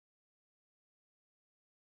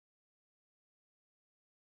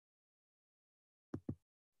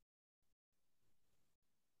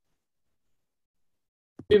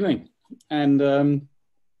Evening, and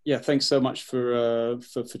yeah, thanks so much for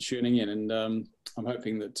tuning in, and I'm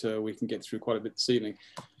hoping that we can get through quite a bit this evening.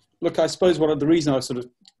 Look, I suppose the reason I've sort of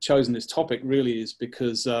chosen this topic really is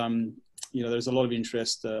because you know, there's a lot of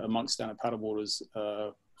interest amongst stand-up paddleboarders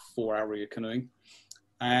for outrigger canoeing,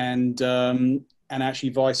 and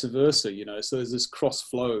actually vice versa. You know, so there's this cross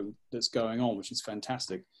flow that's going on, which is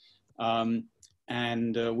fantastic.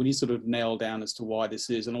 And we need to sort of nail down as to why this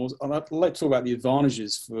is. And I'd like to talk about the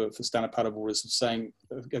advantages for stand-up paddleboarders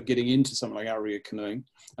of getting into something like outrigger canoeing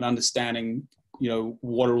and understanding, you know,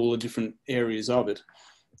 what are all the different areas of it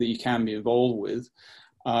that you can be involved with.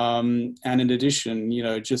 And in addition, you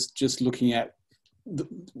know, just looking at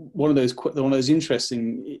one of those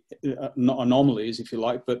interesting anomalies, if you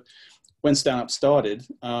like, but when stand-up started,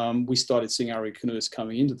 we started seeing outrigger canoeists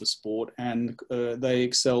coming into the sport, and they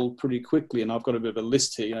excelled pretty quickly. And I've got a bit of a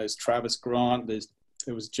list here. You know, there's Travis Grant,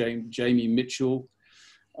 there was Jamie Mitchell,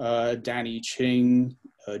 Danny Ching,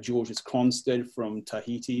 Georges Cronstead from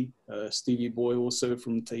Tahiti, Stevie Boy also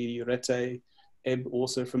from Tahiti, Rete, Eb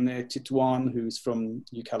also from there, Tituan, who's from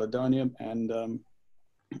New Caledonia, and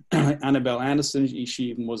Annabelle Anderson, she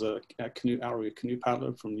even was a outrigger canoe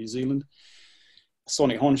paddler from New Zealand.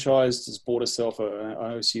 Sonny Honshai has just bought herself an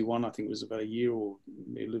IOC1, I think it was about a year or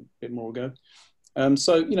maybe a little bit more ago.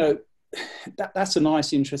 So, you know, that's a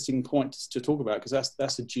nice, interesting point to talk about, because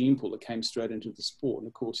that's a gene pool that came straight into the sport. And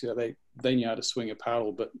of course, you know, they knew how to swing a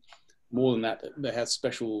paddle, but more than that, they had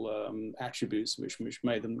special attributes which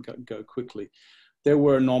made them go quickly. There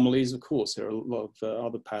were anomalies, of course. There are a lot of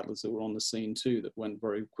other paddlers that were on the scene too that went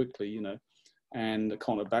very quickly, you know. And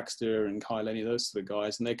Connor Baxter and Kyle Lenny, those sort of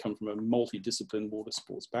guys, and they come from a multidiscipline water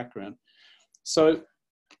sports background. So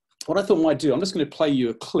what I thought I might do, I'm just going to play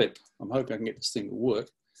you a clip. I'm hoping I can get this thing to work.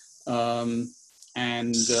 So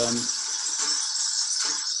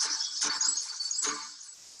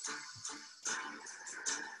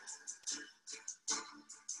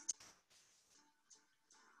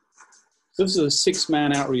this is a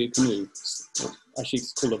 6-man outrigger canoe. Actually,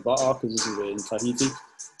 it's called a ba'a because this is in Tahiti.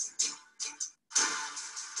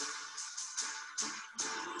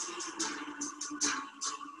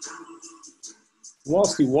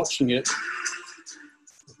 Whilst you're watching it,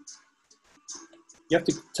 you have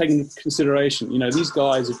to take into consideration, you know, these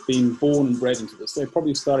guys have been born and bred into this. They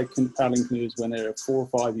probably started paddling canoes when they were 4 or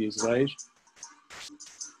 5 years of age.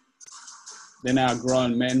 They're now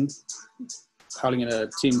grown men paddling in a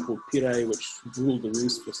team called Pire, which ruled the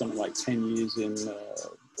roost for something like 10 years in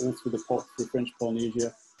all through the French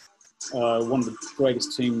Polynesia. One of the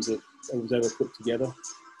greatest teams that was ever put together.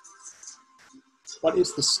 But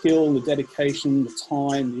it's the skill, the dedication, the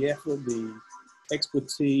time, the effort, the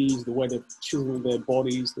expertise, the way they chisel their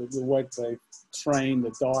bodies, the way they train,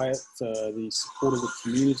 the diet, the support of the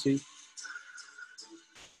community,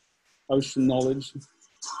 ocean knowledge.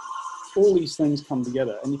 All these things come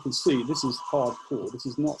together, and you can see this is hardcore. This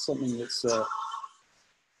is not something that's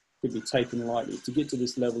could be taken lightly. To get to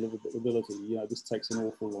this level of ability, you know, this takes an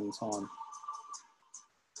awful long time.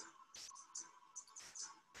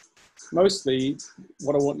 Mostly,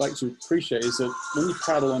 what I would like to appreciate is that when you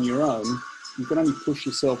paddle on your own, you can only push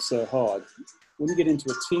yourself so hard. When you get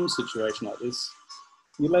into a team situation like this,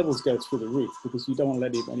 your levels go through the roof because you don't want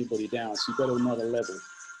to let anybody down, so you go to another level.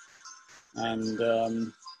 And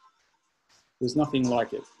there's nothing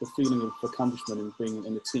like it. The feeling of accomplishment in being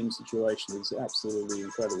in a team situation is absolutely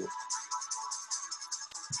incredible.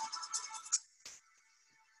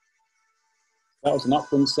 That was an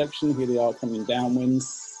upwind section. Here they are coming downwind.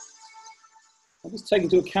 I'll just take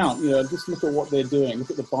into account, you know, just look at what they're doing. Look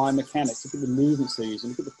at the biomechanics, look at the movements they're using,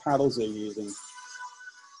 look at the paddles they're using.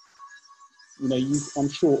 You know, I'm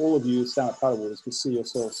sure all of you stand-up paddleboarders could see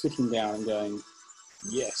yourself sitting down and going,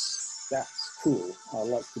 yes, that's cool. I'd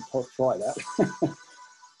like to try that.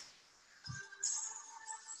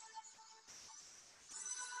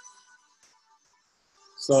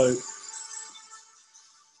 So,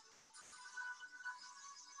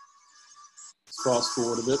 let's fast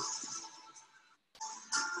forward a bit.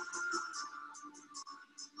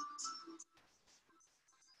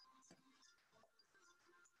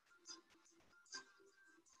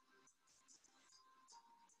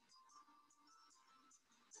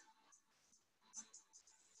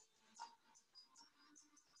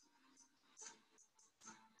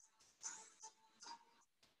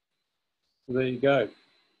 There you go.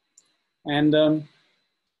 And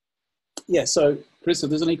yeah, so Chris, if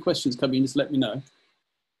there's any questions coming in, just let me know.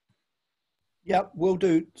 Yeah, will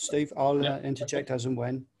do, Steve. I'll interject as and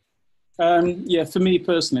when. Yeah, for me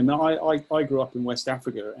personally, I mean, I grew up in West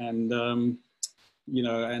Africa, and you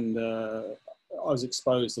know, and I was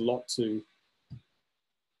exposed a lot to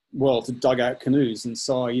well, to dugout canoes. And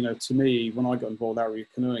so, you know, to me, when I got involved in outrigger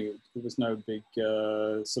canoeing, it was no big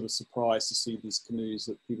sort of surprise to see these canoes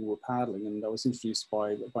that people were paddling. And I was introduced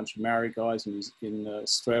by a bunch of Maori guys in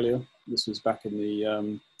Australia. This was back in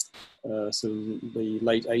the sort of the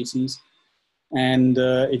late 80s. And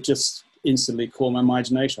it just instantly caught my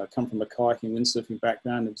imagination. I come from a kayaking, windsurfing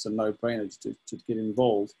background. It was a no-brainer to get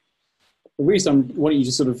involved. The reason I want you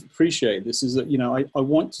to sort of appreciate this is that, you know, I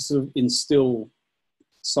want to sort of instill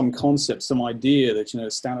some concept, some idea that, you know,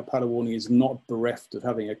 stand-up paddleboarding is not bereft of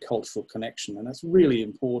having a cultural connection, and that's really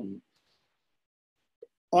important.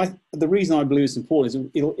 The reason I believe it's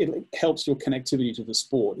important is it helps your connectivity to the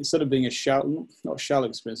sport. Instead of being a shallow, not shallow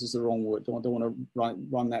experience is the wrong word, I don't want to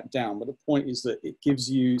run that down, but the point is that it gives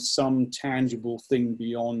you some tangible thing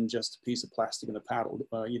beyond just a piece of plastic and a paddle.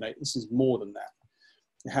 You know, this is more than that.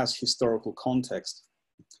 It has historical context.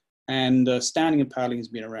 And standing and paddling has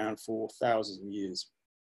been around for thousands of years.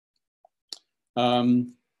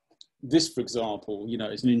 This, for example, you know,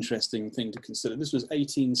 is an interesting thing to consider. This was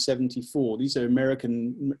 1874. These are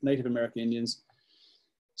Native American Indians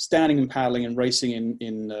standing and paddling and racing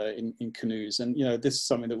in canoes. And, you know, this is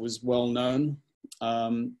something that was well known.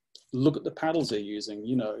 Look at the paddles they're using.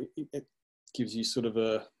 You know, it gives you sort of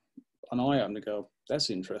an eye opener to go, that's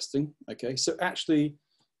interesting. Okay, so actually,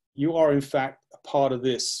 you are in fact a part of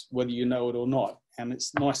this, whether you know it or not. And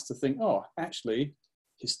it's nice to think, oh, actually,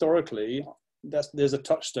 historically, there's a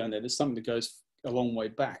touchstone there. There's something that goes a long way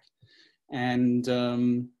back. And,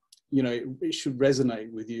 you know, it should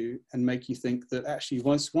resonate with you and make you think that actually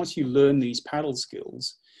once you learn these paddle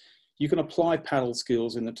skills, you can apply paddle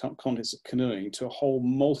skills in the context of canoeing to a whole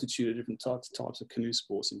multitude of different types of canoe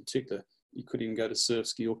sports in particular. You could even go to surf,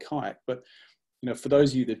 ski, or kayak. But, you know, for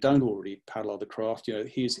those of you that don't already paddle other craft, you know,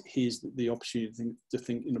 here's the opportunity to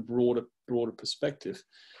think in a broader perspective.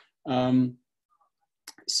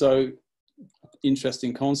 So,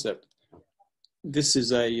 interesting concept. This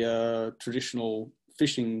is a traditional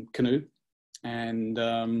fishing canoe, and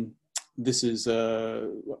this is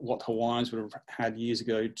what Hawaiians would have had years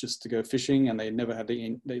ago just to go fishing, and they never had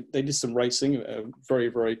to. They did some racing, very,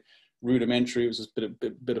 very rudimentary. It was just a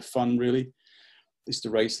bit of fun, really. They used to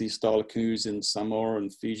race these style of canoes in Samoa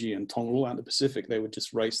and Fiji and Tonga, all out in the Pacific. They would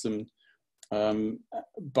just race them,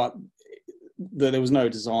 but there was no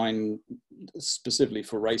design specifically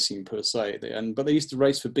for racing per se. But they used to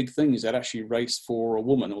race for big things. They'd actually race for a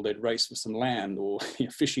woman, or they'd race for some land, or you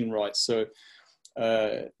know, fishing rights. So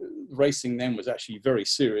racing then was actually very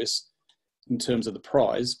serious in terms of the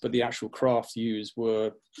prize, but the actual craft used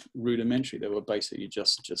were rudimentary. They were basically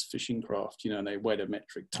just fishing craft, you know, and they weighed a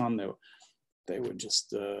metric ton. They were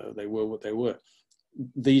what they were.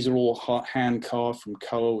 These are all hand carved from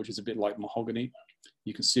koa, which is a bit like mahogany.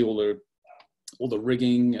 You can see all the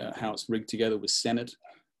rigging, how it's rigged together with Senate,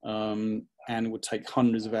 and it would take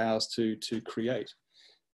hundreds of hours to create.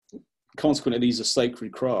 Consequently, these are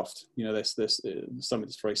sacred craft. You know, there's something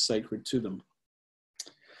that's very sacred to them.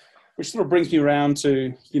 Which sort of brings me around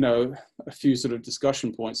to, you know, a few sort of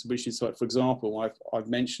discussion points, which is like, for example,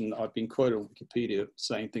 I've been quoted on Wikipedia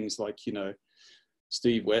saying things like, you know,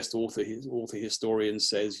 Steve West, author historian,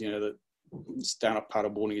 says, you know, that stand-up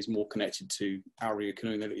paddleboarding is more connected to outrigger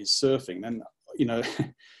canoeing than it is surfing. And, you know,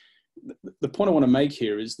 the point I want to make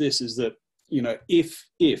here is that, you know,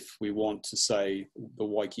 if we want to say the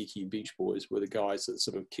Waikiki Beach Boys were the guys that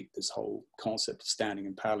sort of kicked this whole concept of standing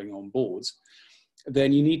and paddling on boards,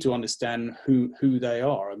 then you need to understand who they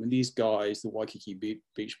are. I mean, these guys, the Waikiki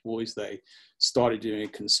Beach Boys, they started doing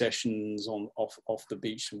concessions off the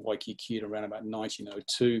beach in Waikiki around about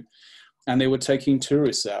 1902. And they were taking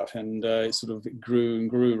tourists out, and it sort of grew and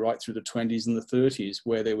grew right through the 20s and the 30s,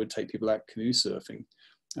 where they would take people out canoe surfing.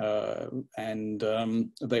 And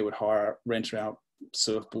they would rent out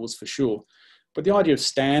surfboards for sure. But the idea of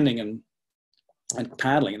standing and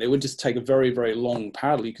paddling, they would just take a very, very long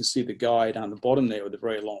paddle. You can see the guy down the bottom there with a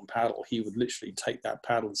very long paddle. He would literally take that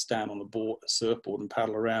paddle and stand on a surfboard and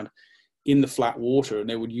paddle around in the flat water, and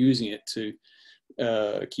they were using it to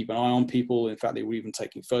keep an eye on people. In fact, they were even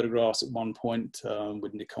taking photographs at one point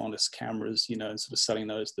with Nikon's cameras, you know, and sort of selling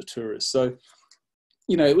those to tourists. So,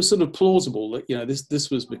 you know, it was sort of plausible that, you know,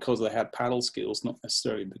 this was because they had paddle skills, not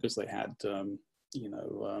necessarily because they had, you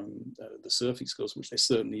know, the surfing skills, which they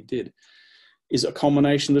certainly did. Is it a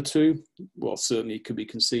combination of the two? Well, certainly it could be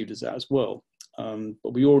conceived as that as well.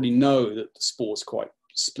 But we already know that the sport's quite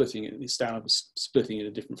splitting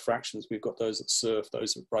into different fractions. We've got those that surf,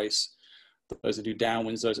 those that race, those that do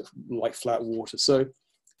downwinds, those that like flat water. So,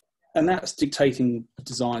 and that's dictating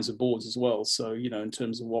designs of boards as well. So, you know, in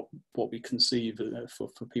terms of what we conceive for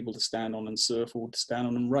people to stand on and surf, or to stand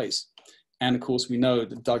on and race. And of course, we know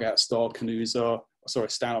that dugout style canoes are, sorry,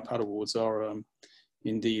 stand-up paddleboards are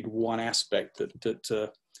indeed one aspect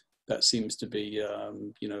that seems to be,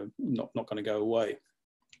 you know, not going to go away.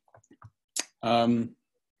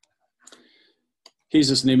 Here's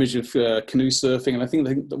just an image of canoe surfing, and I think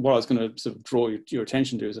that what I was going to sort of draw your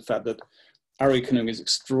attention to is the fact that Outrigger canoeing is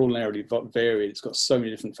extraordinarily varied. It's got so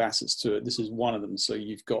many different facets to it. This is one of them. So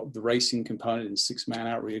you've got the racing component in 6-man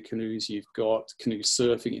Outrigger canoes. You've got canoe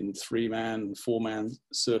surfing in 3-man and 4-man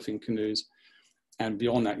surfing canoes. And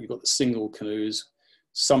beyond that, you've got the single canoes.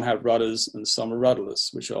 Some have rudders and some are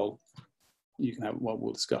rudderless, which you can have, well,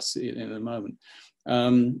 we'll discuss it in a moment.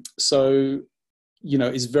 So, you know,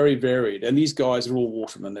 it's very varied. And these guys are all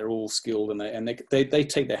watermen. They're all skilled, and they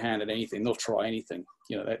take their hand at anything. They'll try anything.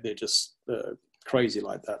 You know, they're just crazy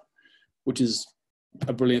like that, which is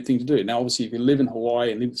a brilliant thing to do. Now, obviously, if you live in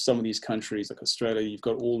Hawaii and live in some of these countries like Australia, you've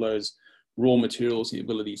got all those raw materials and the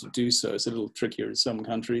ability to do so. It's a little trickier in some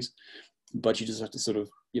countries, but you just have to sort of,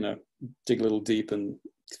 you know, dig a little deep and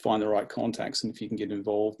find the right contacts. And if you can get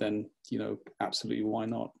involved, then, you know, absolutely, why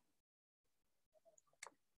not?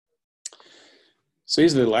 So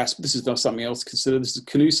here's a little aspect. This is something else to consider. This is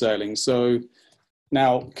canoe sailing. So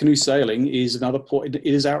now canoe sailing is another point. It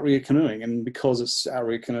is Outrigger canoeing, and because it's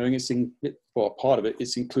Outrigger canoeing, it's well, part of it.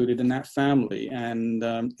 It's included in that family, and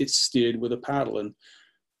it's steered with a paddle. And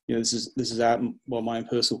you know, this is out. Well, my own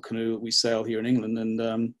personal canoe that we sail here in England,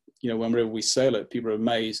 and you know, whenever we sail it, people are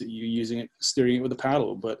amazed that you're using it, steering it with a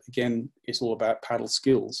paddle. But again, it's all about paddle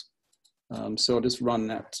skills. So I'll just run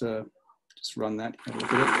that. Just run that. Have a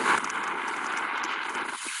look at it.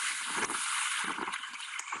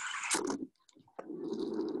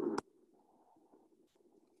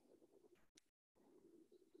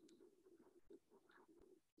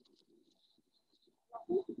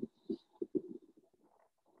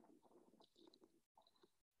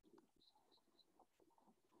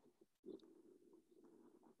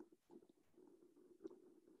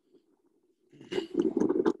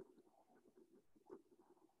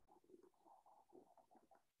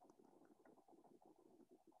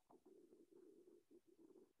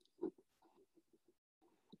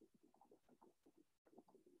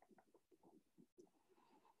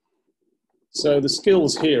 So the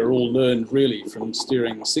skills here are all learned really from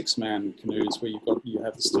steering 6-man canoes, where you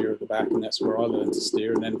have the steer at the back, and that's where I learned to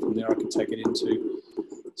steer. And then from there I could take it into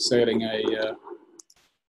sailing a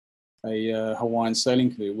Hawaiian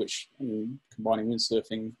sailing canoe, which combining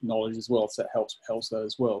windsurfing knowledge as well, so that helps that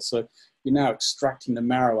as well. So you're now extracting the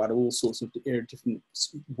marrow out of all sorts of different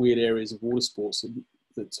weird areas of water sports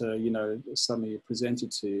that you know, suddenly are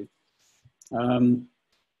presented to you.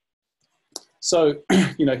 So,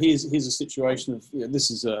 you know, here's a situation of, you know,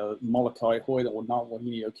 this is a Molokai Hoi, or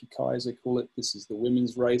Nawahini Okikai as they call it. This is the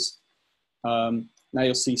women's race. Now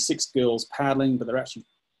you'll see 6 girls paddling, but they're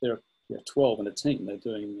 12 in a team. They're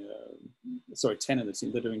doing, 10 in a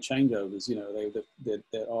team. They're doing changeovers. You know,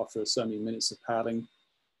 they're after so many minutes of paddling,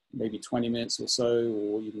 maybe 20 minutes or so,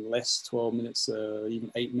 or even less, 12 minutes,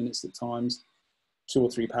 even 8 minutes at times. 2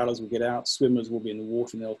 or 3 paddlers will get out. Swimmers will be in the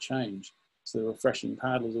water and they'll change. So they're refreshing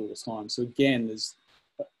paddlers all the time. So again, there's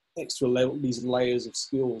these layers of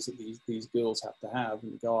skills that these girls have to have,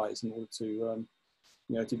 and the guys, in order to you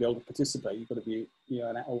know, to be able to participate. You've got to be, you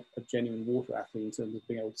know, a genuine water athlete in terms of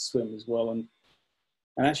being able to swim as well, and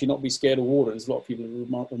actually not be scared of water. There's a lot of people who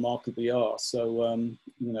remarkably are. So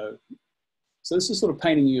you know, so this is sort of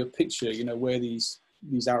painting you a picture, you know, where these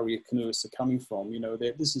Outrigger canoeists are coming from. You know,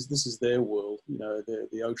 this is their world, you know,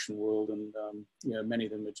 the ocean world, and you know, many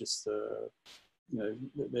of them are just you know,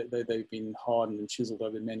 they've been hardened and chiseled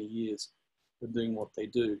over many years of doing what they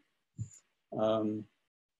do.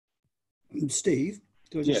 Steve,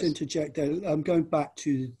 do I just interject there? Going back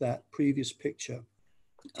to that previous picture,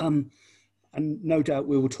 and no doubt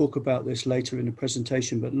we will talk about this later in the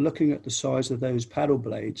presentation, but looking at the size of those paddle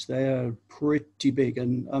blades, they are pretty big.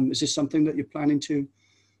 And is this something that you're planning to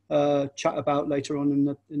chat about later on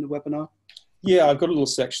in the webinar? Yeah, I've got a little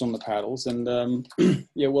section on the paddles, and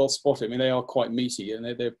yeah, well spotted. I mean, they are quite meaty, and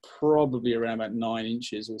they're probably around about 9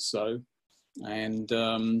 inches or so, and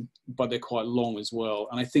but they're quite long as well.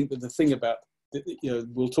 And I think that the thing about, you know,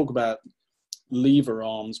 we'll talk about lever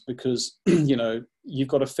arms, because you know, you've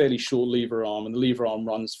got a fairly short lever arm, and the lever arm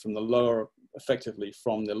runs from effectively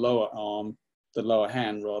from the lower arm, the lower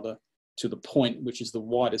hand rather, to the point which is the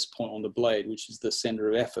widest point on the blade, which is the center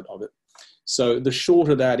of effort of it. So the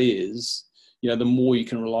shorter that is, you know, the more you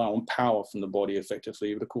can rely on power from the body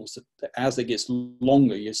effectively. But of course, as it gets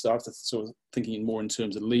longer, you start to sort of thinking more in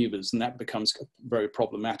terms of levers, and that becomes very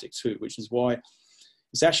problematic too, which is why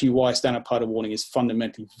it's actually why stand-up paddleboarding is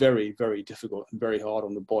fundamentally very, very difficult and very hard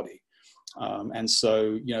on the body. And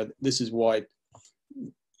so, you know, this is why,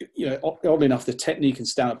 you know, oddly enough, the technique in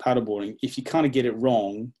stand-up paddleboarding, if you kind of get it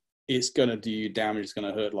wrong, it's going to do you damage. It's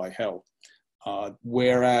going to hurt like hell.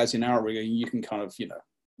 Whereas in outrigger, you can kind of, you know,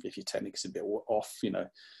 if your technique's a bit off, you know,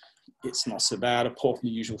 it's not so bad, apart from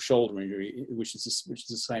the usual shoulder injury, which is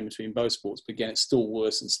the same between both sports. But again, it's still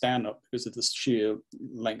worse than stand-up because of the sheer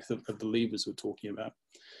length of the levers we're talking about.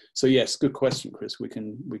 So yes, good question, Chris. We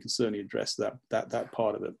can certainly address that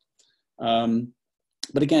part of it.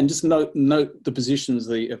 But again, just note the positions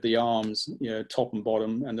of the arms, you know, top and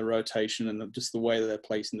bottom, and the rotation, and just the way that they're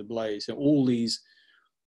placing the blades. So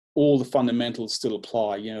all the fundamentals still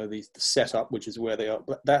apply. You know, the setup, which is where they are.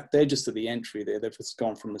 But they're just at the entry there. They've just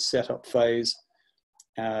gone from the setup phase.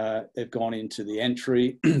 They've gone into the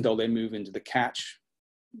entry. They'll then move into the catch.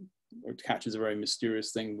 Catch is a very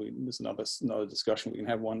mysterious thing. There's another discussion we can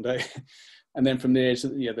have one day. And then from there,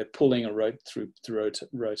 yeah, they're pulling a rope through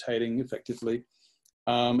rotating effectively,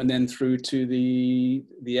 and then through to the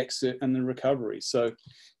exit and the recovery. So,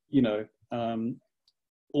 you know,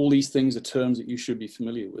 all these things are terms that you should be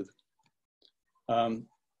familiar with.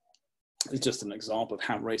 It's just an example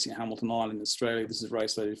of racing at Hamilton Island in Australia. This is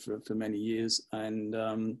race loaded for many years, and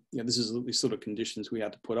yeah, this is the sort of conditions we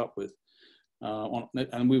had to put up with.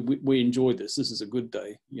 And we enjoyed this. This is a good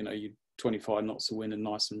day. You know, you 25 knots of wind and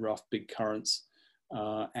nice and rough, big currents,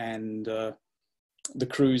 and the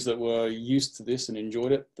crews that were used to this and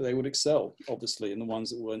enjoyed it, they would excel, obviously, and the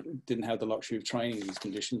ones that didn't have the luxury of training in these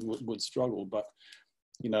conditions would struggle. But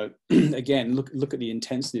you know, again, look at the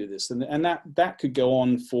intensity of this, and that could go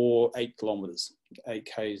on for 8 kilometers, 8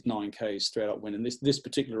 Ks, 9 Ks straight up wind. And this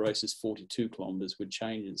particular race is 42 kilometers with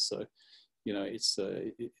changes. So, you know, it's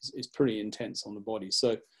pretty intense on the body.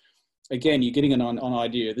 So again, you're getting an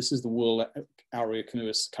idea. This is the world outrigger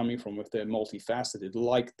canoeists coming from, if they're multifaceted,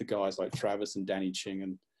 like the guys like Travis and Danny Ching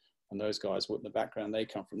and those guys, what in the background they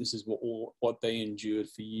come from. This is what they endured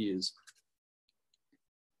for years.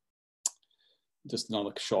 Just another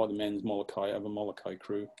shot of the men's Molokai, of a Molokai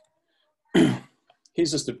crew. Here's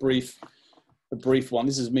just a brief one.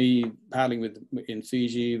 This is me paddling in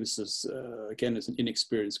Fiji. This is, again, it's an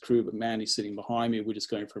inexperienced crew, but Mandy's sitting behind me. We're just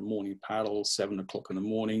going for a morning paddle, 7 o'clock in the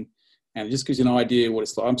morning. And it just gives you an idea what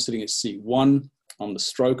it's like. I'm sitting at C1. I'm the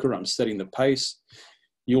stroker. I'm setting the pace.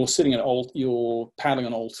 You're paddling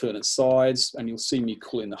on alternate sides, and you'll see me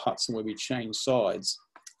calling the Hudson where we change sides.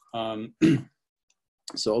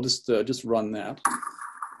 So I'll just run that.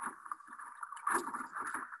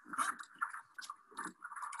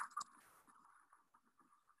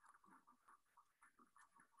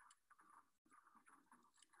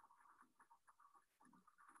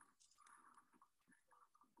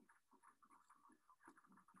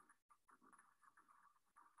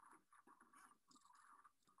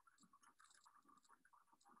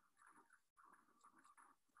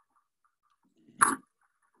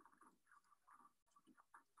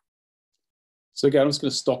 So again, I'm just going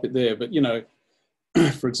to stop it there. But, you know,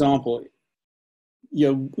 for example,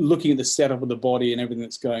 you're looking at the setup of the body and everything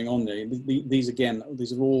that's going on there. These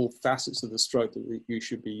are all facets of the stroke that you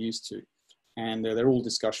should be used to. And they're all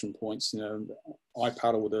discussion points. You know, I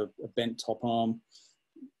paddle with a bent top arm.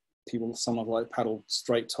 Some of like paddle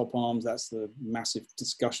straight top arms. That's the massive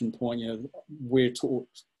discussion point. You know, we're taught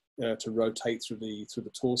to rotate through the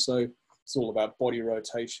torso. It's all about body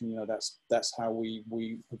rotation. You know, that's how we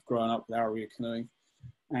have grown up with outrigger canoeing.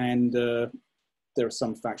 And there are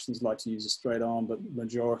some factions like to use a straight arm, but the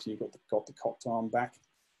majority got the cocked arm back.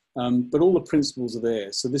 But all the principles are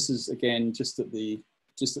there. So this is again just at the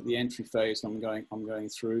entry phase. I'm going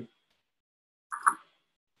through,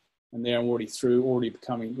 and there I'm already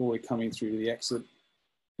coming through to the exit.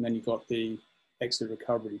 And then you've got the exit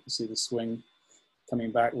recovery. You can see the swing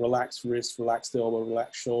coming back, relaxed wrist, relaxed elbow,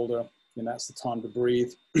 relaxed shoulder. And that's the time to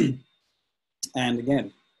breathe. And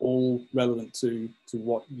again, all relevant to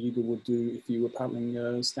what you would do if you were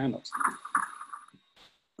paddling stand-ups.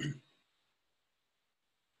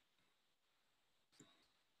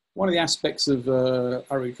 One of the aspects of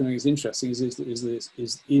outrigger canoeing is interesting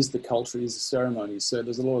is the culture, is the ceremonies. So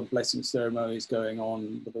there's a lot of blessing ceremonies going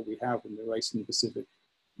on that we have in the racing in the Pacific.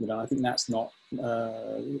 You know, I think that's not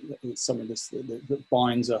it's something that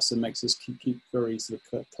binds us and makes us keep very sort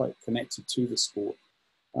of connected to the sport.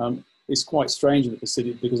 It's quite strange in the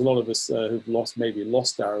Pacific because a lot of us who've lost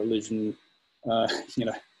our religion, you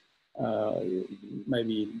know,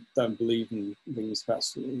 maybe don't believe in things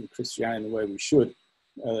perhaps in Christianity in the way we should.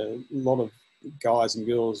 A lot of guys and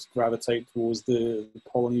girls gravitate towards the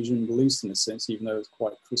Polynesian beliefs in a sense, even though it's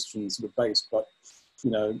quite Christian sort of based. But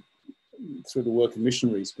you know, through the work of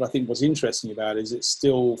missionaries. But I think what's interesting about it is it's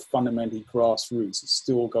still fundamentally grassroots. It's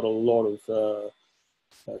still got a lot of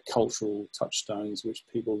cultural touchstones which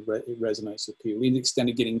people it resonates with people, even the extent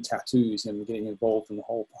of getting tattoos and getting involved in the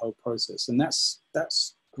whole process. And that's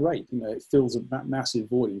great. You know, it fills a massive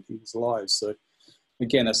void in people's lives. So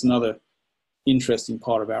again, that's another interesting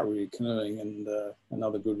part of outrigger canoeing, and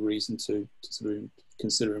another good reason to sort of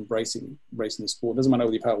consider embracing the sport. It doesn't matter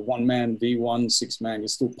whether you paddle one man, V1, 6-man, you're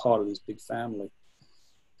still part of this big family.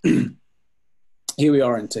 Here we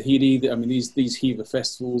are in Tahiti. I mean, these Heaver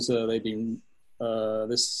festivals, they've been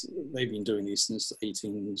doing these since the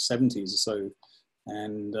 1870s or so,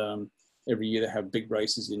 and every year they have big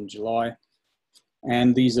races in July.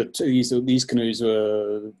 And these canoes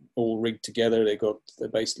are all rigged together. These are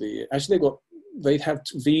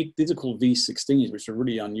called V16s, which are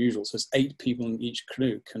really unusual. So it's 8 people in each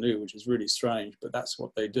canoe, which is really strange, but that's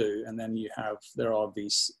what they do. And then you can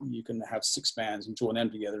have 6 bands and join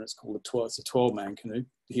them together, and it's called it's a 12-man canoe.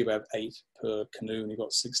 You have 8 per canoe, and you've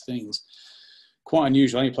got 16s. Quite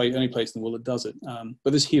unusual. Only place in the world that does it.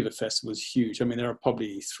 But this Heaver Festival is huge. I mean, there are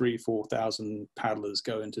probably 3,000-4,000 paddlers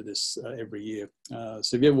go into this every year.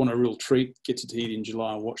 So if you ever want a real treat, get to Tahiti in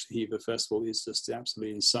July and watch the Heaver Festival. It's just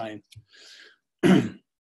absolutely insane.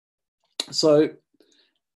 So,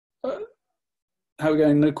 how are we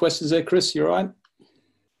going? No questions there, Chris? You all right?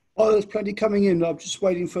 Oh, there's plenty coming in. I'm just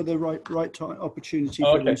waiting for the right time opportunity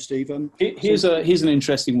for them, Steve. Here's an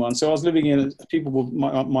interesting one. So I was living in, people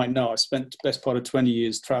might know, I spent the best part of 20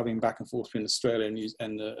 years traveling back and forth between Australia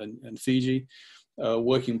and Fiji,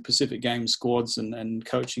 working Pacific Games squads and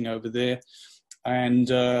coaching over there. And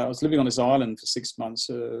I was living on this island for 6 months.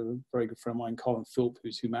 A very good friend of mine, Colin Philp, who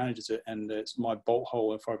manages it, and it's my bolt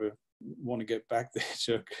hole if I ever want to get back there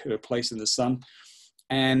to a place in the sun.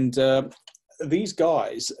 And these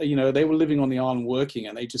guys, you know, they were living on the island working,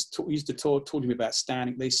 and they just used to talk to me about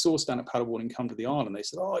standing. They saw stand-up paddleboarding come to the island. They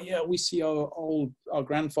said, "Oh yeah, we see our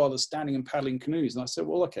grandfathers standing and paddling canoes." And I said,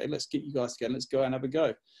 "Well, okay, let's get you guys together. Let's go out and have a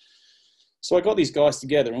go." So I got these guys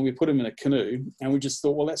together, and we put them in a canoe, and we just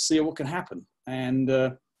thought, well, let's see what can happen. And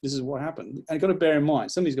this is what happened. And you've got to bear in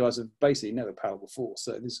mind, some of these guys have basically never paddled before,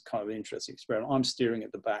 so this is kind of an interesting experiment. I'm steering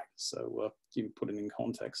at the back, so you can put it in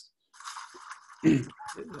context.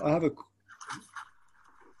 I have a...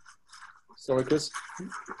 Sorry, Chris?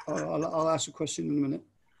 I'll ask a question in a minute.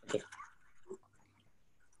 Okay.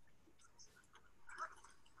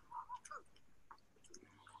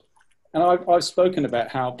 And I've spoken about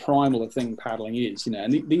how primal a thing paddling is, you know,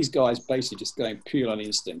 and these guys basically just going pure on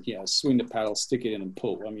instinct, you know, swing the paddle, stick it in and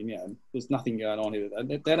pull. I mean, yeah, there's nothing going on here.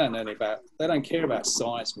 They don't know they don't care about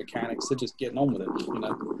science, mechanics. They're just getting on with it, you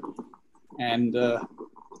know. And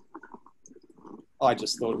I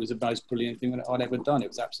just thought it was the most brilliant thing that I'd ever done. It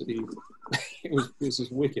was absolutely, it was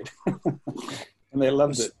just wicked. And they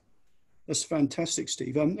loved it. That's fantastic,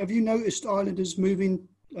 Steve. Have you noticed islanders moving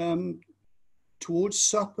towards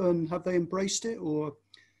SUP, and have they embraced it, or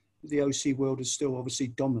the OC world is still obviously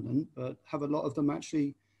dominant, but have a lot of them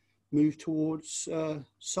actually moved towards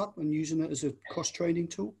SUP and using it as a cross-training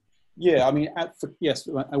tool? Yeah, I mean, yes,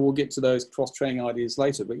 I will get to those cross-training ideas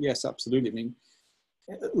later, but yes, absolutely. I mean,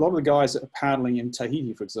 a lot of the guys that are paddling in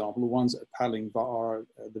Tahiti, for example, the ones that are paddling via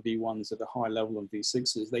the V1s at a high level and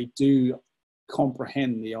V6s, they do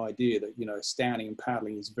comprehend the idea that, you know, standing and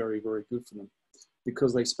paddling is very, very good for them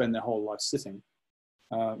because they spend their whole life sitting.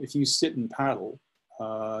 If you sit and paddle,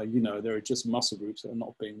 you know, there are just muscle groups that are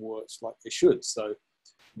not being worked like they should. So,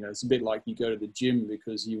 you know, it's a bit like you go to the gym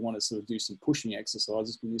because you want to sort of do some pushing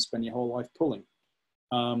exercises, but you spend your whole life pulling.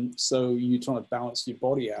 So you're trying to balance your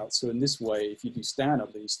body out. So in this way, if you do stand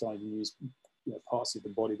up, then you're starting to use, you know, parts of the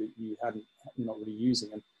body that you're not really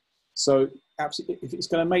using. And so absolutely, if it's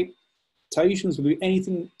going to make Tahitians will do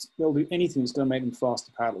anything, they'll do anything that's going to make them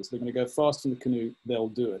faster paddlers. They're going to go faster in the canoe, they'll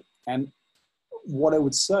do it. And what I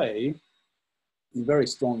would say, in very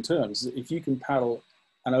strong terms, is if you can paddle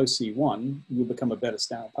an OC1, you'll become a better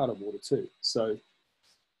stand-up paddleboarder too. So,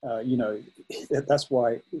 you know, that's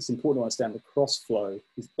why it's important to understand the cross-flow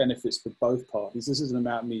with benefits for both parties. This isn't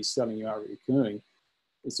about me selling you outrigger canoeing.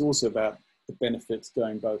 It's also about the benefits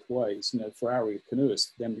going both ways. You know, for outrigger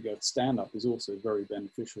canoeists, for them to go to stand-up is also very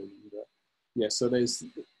beneficial. And, yeah, so there's,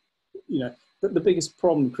 you know, the biggest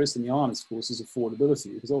problem, Chris, in the islands, of course, is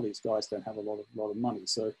affordability, because all these guys don't have a lot of money.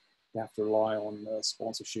 So you have to rely on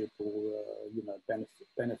sponsorship or, you know,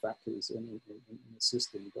 benefactors in the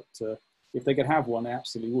system. But if they could have one, they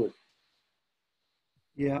absolutely would.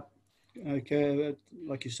 Yeah. Okay.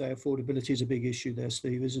 Like you say, affordability is a big issue there,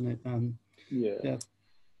 Steve, isn't it? Yeah.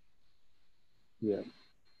 Yeah.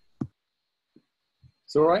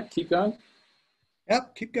 It's all right. Keep going.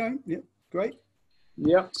 Yep, keep going. Yep, great.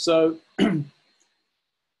 Yeah, so I'm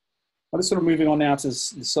just sort of moving on now to the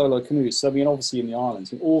solo canoes. So, I mean, obviously in the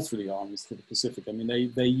islands, all through the islands to the Pacific, I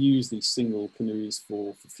mean, they use these single canoes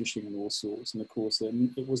for fishing and all sorts. And of course,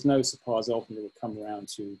 it was no surprise often they would come around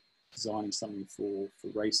to designing something for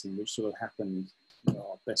racing, which sort of happened, you know,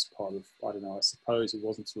 our best part of, I don't know, I suppose it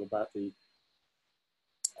wasn't until about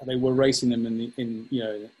they were racing them in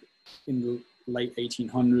the late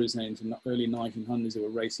 1800s and into the early 1900s. They were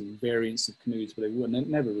racing variants of canoes, but they were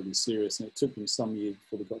never really serious. And it took them some years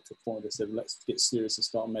before they got to a point they said, let's get serious and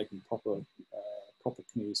start making proper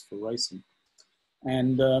canoes for racing.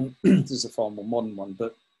 And this is a far more modern one,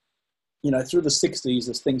 but you know, through the 60s,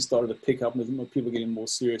 as things started to pick up, with people getting more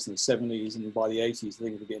serious in the 70s, and by the 80s,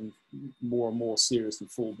 things were getting more and more serious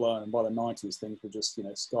and full blown. And by the 90s, things were just, you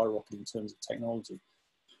know, skyrocketing in terms of technology.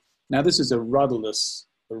 Now, this is a rudderless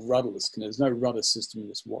canoe. There's no rudder system in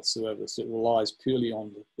this whatsoever, so it relies purely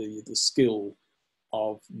on the skill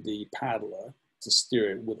of the paddler to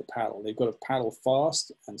steer it with a paddle. They've got to paddle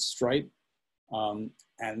fast and straight, and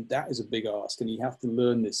that is a big ask. And you have to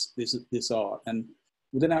learn this art. And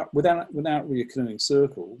without recanoeing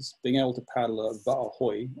circles, being able to paddle a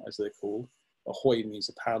va'ahoi, as they're called. Ahoi means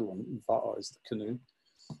a paddle, and va'a is the canoe.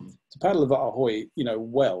 To paddle a va'ahoi, you know,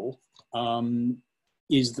 well,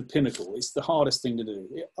 is the pinnacle. It's the hardest thing to do.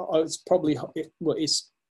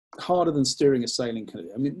 It's harder than steering a sailing canoe.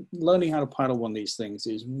 I mean, learning how to paddle one of these things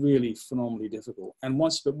is really phenomenally difficult. And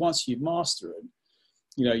once you master it,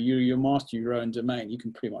 you know, you master your own domain, you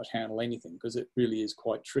can pretty much handle anything, because it really is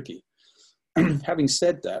quite tricky. Having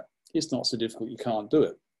said that, it's not so difficult you can't do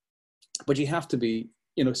it. But you have to be,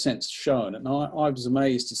 in a sense, shown. And I was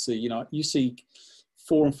amazed to see, you know, you see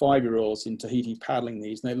 4 and 5-year-olds in Tahiti paddling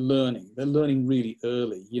these, and they're learning really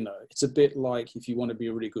early. You know, it's a bit like if you want to be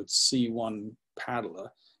a really good C1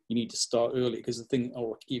 paddler, you need to start early, because the thing,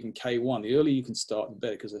 or even K1, the earlier you can start, the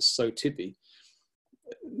better, because they're so tippy.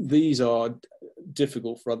 These are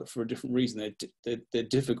difficult for a different reason. They're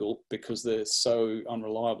difficult because they're so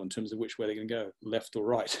unreliable in terms of which way they're going to go, left or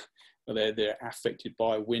right. They're affected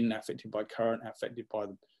by wind, affected by current, affected by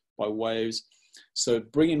waves. So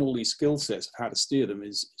bringing all these skill sets of how to steer them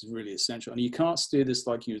is really essential. And you can't steer this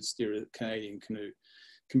like you would steer a Canadian canoe.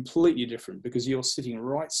 Completely different, because you're sitting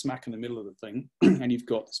right smack in the middle of the thing, and you've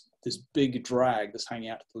got this big drag that's hanging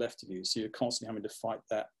out to the left of you. So you're constantly having to fight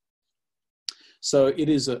that. So it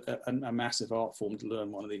is a massive art form to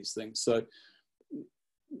learn one of these things. So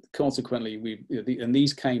consequently, and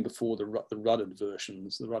these came before the ruddered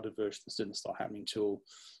versions. The ruddered versions didn't start happening until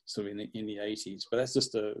sort of in the 80s. But that's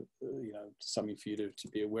just something for you to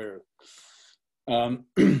be aware of.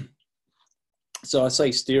 So I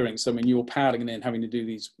say steering. So I mean, you're paddling and then having to do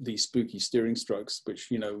these spooky steering strokes, which,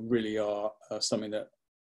 you know, really are something that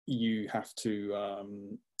you have to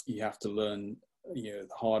learn, you know,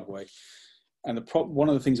 the hard way. And one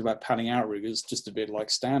of the things about paddling outrigger is just a bit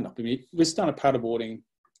like stand-up. I mean, with stand-up paddleboarding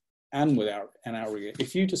and without an outrigger,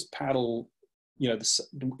 if you just paddle, you know,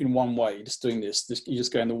 in one way, you're just doing this, you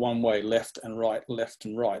just go in the one way, left and right,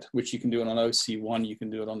 which you can do on an OC1, you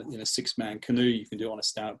can do it on a 6-man canoe, you can do it on a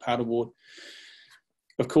stand-up paddleboard.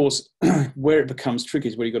 Of course, where it becomes tricky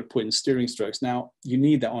is where you've got to put in steering strokes. Now, you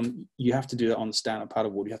have to do that on the stand-up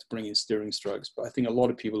paddleboard. You have to bring in steering strokes. But I think a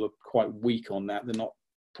lot of people are quite weak on that. They're not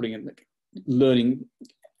putting in,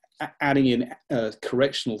 adding in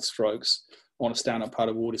correctional strokes on a stand-up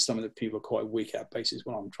paddleboard is something that people are quite weak at, basically,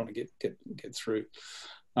 when I'm trying to get through.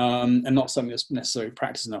 And not something that's necessarily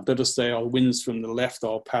practiced enough. They'll just say, wind's from the left,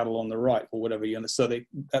 I'll paddle on the right, or whatever. So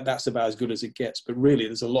that's about as good as it gets. But really,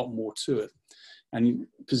 there's a lot more to it. And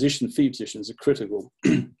feet positions are critical.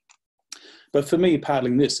 But for me,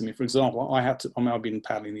 paddling this, I mean, for example, I've been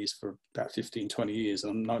paddling these for about 15, 20 years,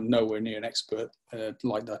 and I'm nowhere near an expert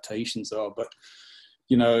like the Tahitians are. But,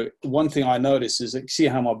 you know, one thing I notice is, see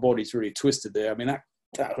how my body's really twisted there. I mean,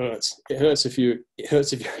 that hurts. It hurts if you're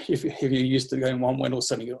used to going one way, and all of a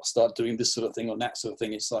sudden you got to start doing this sort of thing or that sort of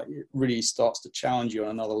thing. It's like, it really starts to challenge you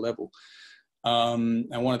on another level. And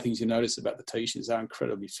one of the things you notice about the Tahitians is how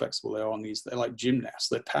incredibly flexible they are on these. They're like gymnasts.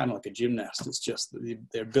 They paddle like a gymnast. It's just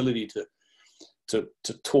their ability to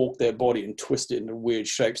torque their body and twist it into weird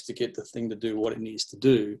shapes to get the thing to do what it needs to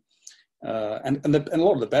do. And a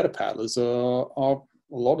lot of the better paddlers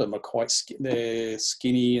a lot of them are quite they're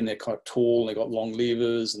skinny and they're kind of tall. And they've got long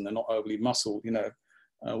levers and they're not overly muscled. You know,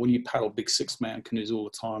 when you paddle big 6-man canoes all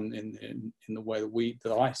the time in the way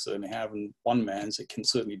that I certainly have, and one man's, it can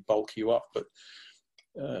certainly bulk you up. But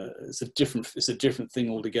it's a different thing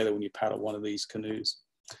altogether when you paddle one of these canoes.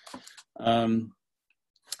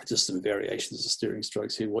 just some variations of steering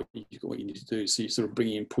strokes here, what you need to do. So you're sort of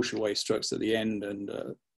bringing in push away strokes at the end, and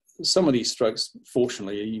some of these strokes,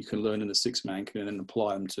 fortunately, you can learn in the 6-man canoe and then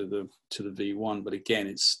apply them to the V1. But again,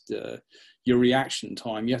 it's your reaction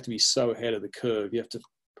time. You have to be so ahead of the curve. You have to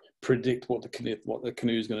predict what the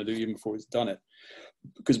canoe is going to do even before it's done it,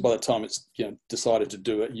 because by the time it's decided to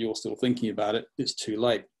do it, you're still thinking about it. It's too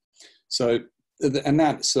late. So, and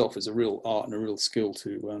that itself is a real art and a real skill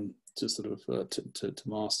to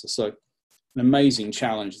master. So, an amazing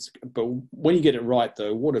challenge. But when you get it right,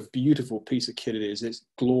 though, what a beautiful piece of kit it is. It's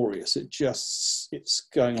glorious. It's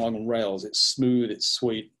going along rails. It's smooth. It's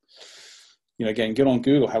sweet. Again, get on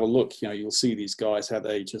Google, have a look. You'll see these guys, how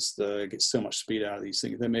they just get so much speed out of these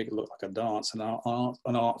things. They make it look like a dance, an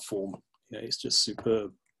art form. It's just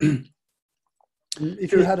superb.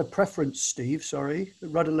 If you had a preference, Steve,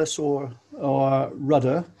 rudderless or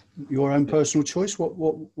rudder, your own personal choice, what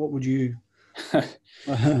would you?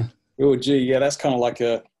 Oh, gee, yeah, that's kind of like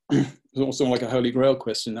also like a holy grail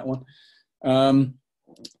question, that one.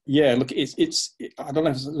 Yeah, look, it's I don't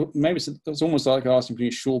know. Maybe it's almost like asking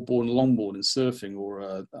between shortboard and longboard and surfing,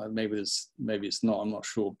 or maybe it's not. I'm not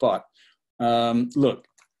sure. But look,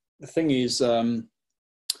 the thing is,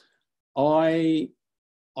 I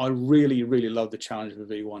really, really love the challenge of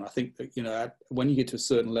the V1. I think that when you get to a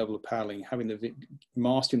certain level of paddling,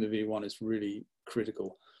 mastering the V1 is really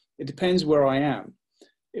critical. It depends where I am.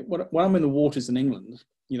 When I'm in the waters in England,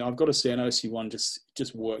 I've got to say an OC1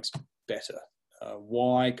 just works better.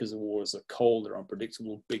 Why? Because the waters are cold, they're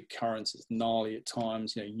unpredictable, big currents, it's gnarly at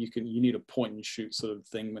times. You need a point and shoot sort of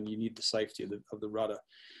thing when you need the safety of the rudder.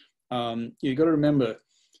 You've got to remember,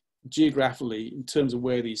 geographically, in terms of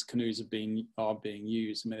where these canoes are being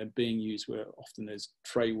used, they're being used where often there's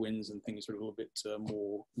trade winds and things are a little bit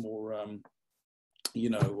more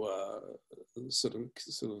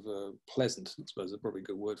pleasant, I suppose is probably a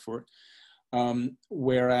good word for it.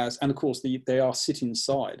 Whereas, and of course, they are sit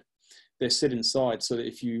inside. They're sit inside, so that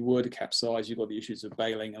if you were to capsize, you've got the issues of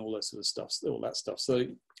bailing and all that sort of stuff, So,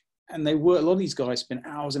 and a lot of these guys spend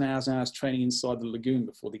hours and hours and hours training inside the lagoon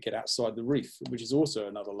before they get outside the reef, which is also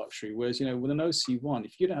another luxury. Whereas, with an OC1,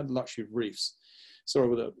 if you don't have the luxury of reefs, if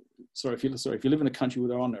you live in a country where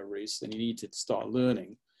there are no reefs, then you need to start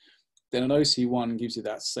learning. Then an OC1 gives you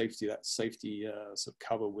that safety sort of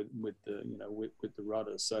cover with the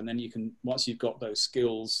rudder. So, and then you can, once you've got those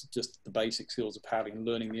skills, just the basic skills of paddling,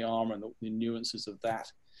 learning the armor and the nuances of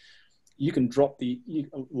that, you can drop a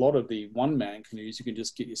lot of the 1-man canoes. You can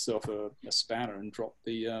just get yourself a spanner and drop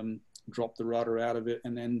the rudder out of it,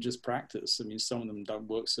 and then just practice. Some of them don't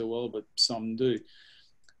work so well, but some do.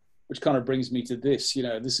 Which kind of brings me to this.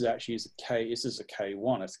 This is actually this is a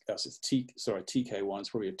K1. It's TK1. It's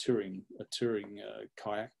probably a touring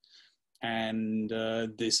kayak, and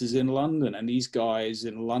this is in London. And these guys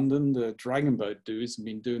in London, the Dragon Boat dudes, have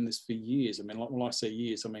been doing this for years. When I say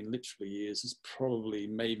years, literally years. It's probably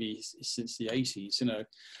maybe since the 80s.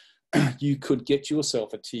 You could get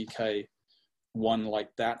yourself a TK1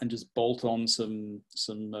 like that and just bolt on some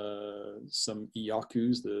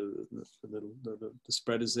Iyakus, the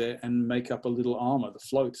spreaders there, and make up a little armor, the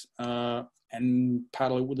float, and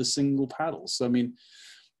paddle it with a single paddle. So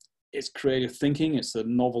it's creative thinking. It's a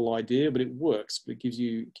novel idea, but it works. But it gives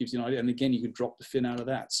you an idea. And again, you can drop the fin out of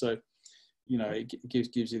that. So it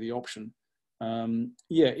gives you the option.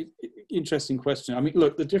 Interesting question.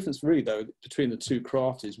 Look, the difference really though between the two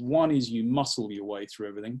craft is, one is you muscle your way through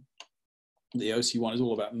everything. The OC1 is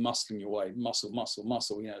all about muscling your way, muscle.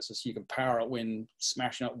 It's just you can power up wind,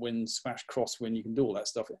 smashing up wind, smash crosswind. You can do all that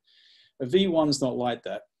stuff. A V1's not like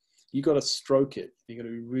that. You got to stroke it. You got to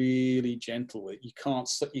be really gentle with it. You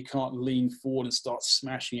can't lean forward and start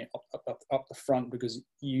smashing it up the front, because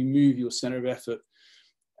you move your center of effort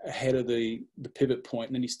ahead of the pivot point,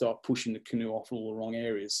 and then you start pushing the canoe off all the wrong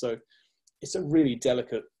areas. So it's a really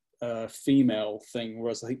delicate female thing,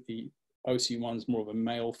 whereas I think the OC1 is more of a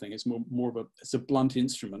male thing. It's it's a blunt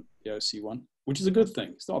instrument, the OC1, which is a good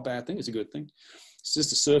thing. It's not a bad thing. It's a good thing. It's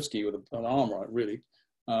just a surf ski with an arm, right, really.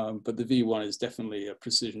 But the V1 is definitely a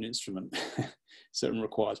precision instrument. So it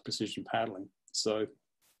requires precision paddling. So,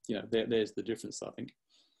 there's the difference, I think.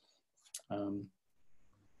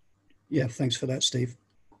 Yeah, thanks for that, Steve.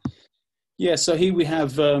 Yeah, so here we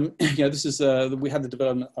have, this is, we had the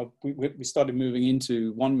development of, we started moving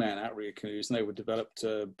into 1-man outrigger canoes, and they were developed,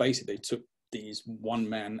 basically they took these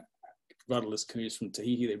 1-man rudderless canoes from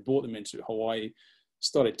Tahiti, they brought them into Hawaii,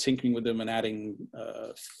 started tinkering with them and adding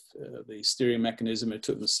the steering mechanism. It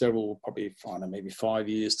took them maybe 5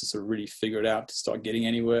 years to sort of really figure it out, to start getting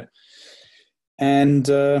anywhere. And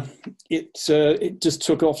it just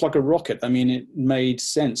took off like a rocket. I mean, it made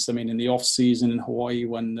sense. I mean, in the off season in Hawaii,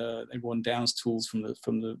 when everyone downs tools from the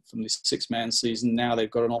 6-man season, now they've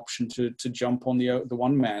got an option to jump on the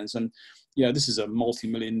one mans. And this is a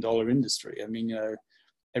multi-million-dollar industry. I mean,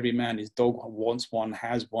 every man, his dog wants one,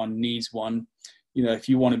 has one, needs one. If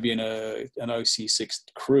you want to be in an OC6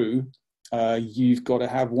 crew, you've got to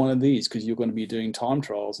have one of these, because you're going to be doing time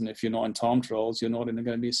trials. And if you're not in time trials, you're not going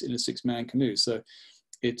to be in a 6-man canoe. So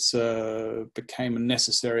it's became a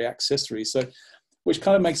necessary accessory. So, which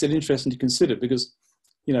kind of makes it interesting to consider, because,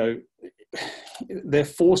 they're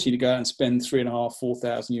forcing you to go out and spend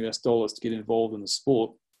 $3,500–4,000 to get involved in the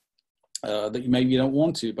sport that maybe you don't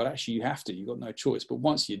want to, but actually you have to. You've got no choice. But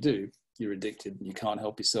once you do, you're addicted and you can't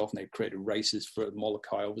help yourself. And they've created races for it.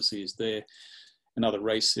 Molokai obviously is there, another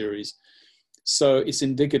race series. So it's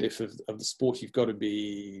indicative of the sport. You've got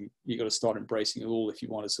to start embracing it all if you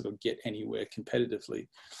want to sort of get anywhere competitively.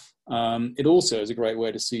 It also is a great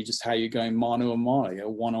way to see just how you're going mano a mano,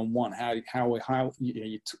 one-on-one, how you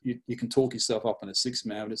can talk yourself up in a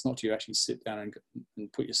 6-man, but it's not you actually sit down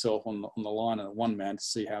and put yourself on the line on a 1-man to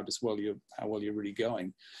see how well you're really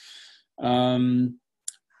going.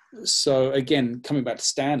 So again, coming back to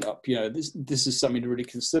stand-up, this is something to really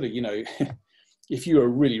consider. If you're a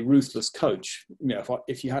really ruthless coach, if I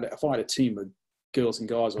had a team of girls and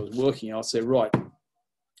guys I was working, I'd say, right,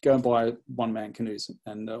 go and buy 1-man canoes,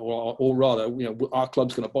 and or rather, our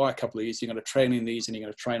club's going to buy a couple of these. You're going to train in these, and you're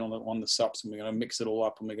going to train on the SUPs, and we're going to mix it all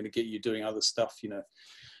up, and we're going to get you doing other stuff.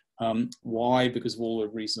 Why? Because of all the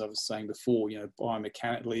reasons I was saying before.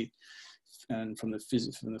 Biomechanically, and from the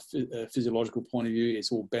physiological point of view,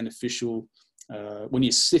 it's all beneficial. When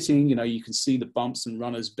you're sitting, you can see the bumps and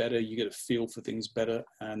runners better. You get a feel for things better.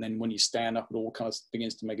 And then when you stand up, it all kind of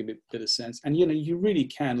begins to make a bit of sense. And, you really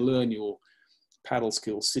can learn your paddle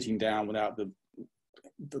skills sitting down without the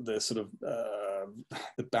sort of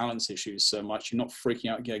the balance issues so much. You're not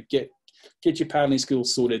freaking out. Get your paddling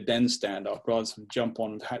skills sorted, then stand up, rather than jump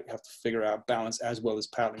on and have to figure out balance as well as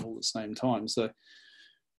paddling all at the same time. So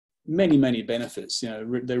many, many benefits, there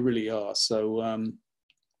really are. So,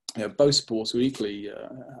 both sports are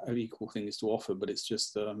have equal things to offer, but it's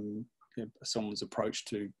just someone's approach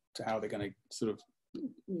to how they're going to sort of,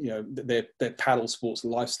 their paddle sports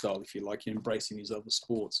lifestyle, if you like, embracing these other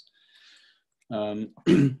sports. Here's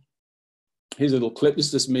a little clip. This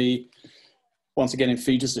is just me, once again in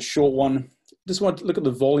feed, just a short one. Just want to look at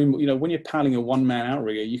the volume. When you're paddling a 1-man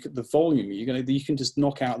outrigger, the volume, you can just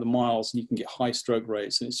knock out the miles, and you can get high stroke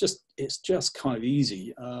rates, and it's just kind of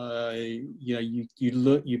easy. You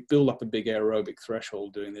build up a big aerobic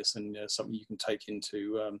threshold doing this, and something you can take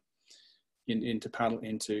into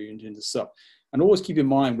SUP. And always keep in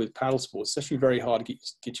mind with paddle sports, it's actually very hard to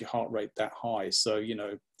get your heart rate that high. So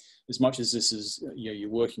as much as this is you're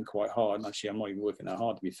working quite hard, and actually I'm not even working that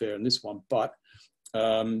hard to be fair in this one, but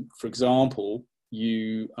for example,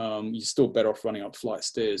 you're still better off running up flight of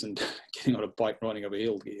stairs and getting on a bike riding up a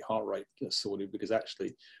hill to get your heart rate sorted, because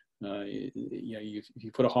actually, if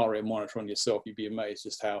you put a heart rate monitor on yourself, you'd be amazed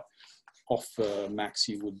just how off max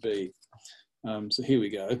you would be. So here we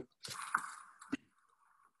go.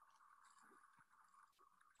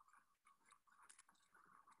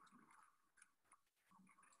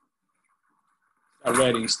 Our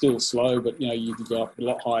rating's still slow, but you can go up a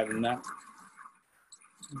lot higher than that.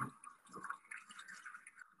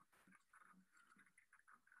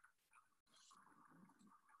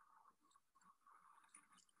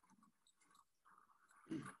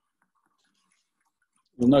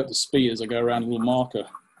 You'll note the speed as I go around a little marker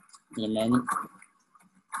in a moment.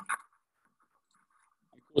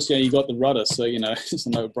 Of course, you got the rudder, so it's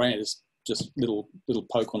a no-brainer. It's just little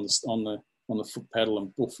poke on the foot pedal,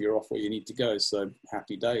 and poof, you're off where you need to go. So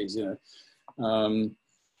happy days,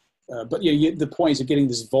 But the point is you're getting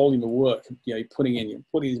this volume of work. You're putting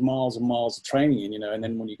these miles and miles of training in, and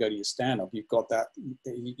then when you go to your stand-up, you've got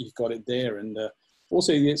it there. And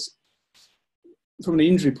also, it's from an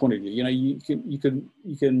injury point of view, you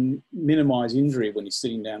can minimize injury when you're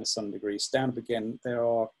sitting down to some degree. Stand up again, there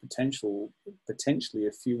are potentially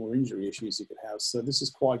a few more injury issues you could have. So this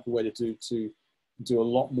is quite a good way to do a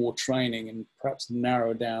lot more training and perhaps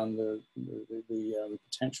narrow down the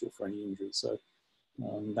potential for any injury. So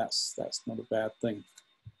that's not a bad thing.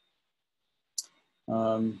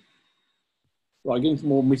 Right, getting into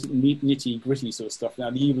more nitty gritty sort of stuff now.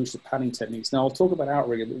 The evolution of paddling techniques. Now I'll talk about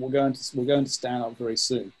outrigger, but we're going to stand up very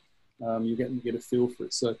soon. You get a feel for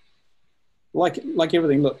it. So, like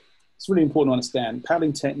everything, look, it's really important to understand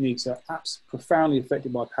paddling techniques are profoundly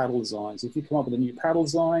affected by paddle designs. If you come up with a new paddle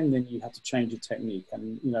design, then you have to change your technique,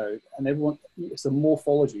 and and everyone, it's a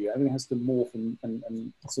morphology. Everything has to morph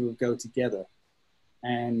and sort of go together.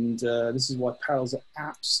 And this is why paddles are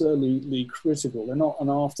absolutely critical. They're not an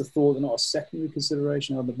afterthought. They're not a secondary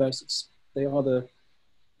consideration. They are the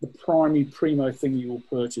primary primo thing you will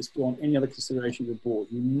purchase beyond any other consideration of the board.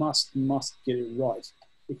 You must get it right.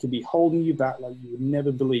 It can be holding you back like you would never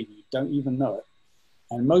believe. You don't even know it.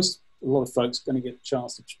 And a lot of folks are going to get a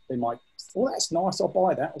chance to, they might, oh, that's nice, I'll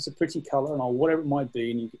buy that. It's a pretty color, and whatever it might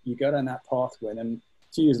be. And you go down that pathway, and then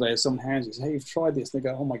 2 years later, someone hands you, say, hey, you've tried this. And they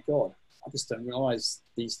go, oh my God, I just don't realize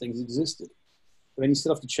these things existed. But then you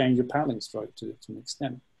still have to change your paddling stroke to an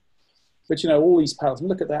extent. But all these paddles,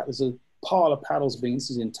 look at that. There's a pile of paddles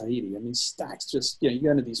this is in Tahiti. I mean, stacks just, you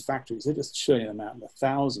go into these factories, they're just churning them out in the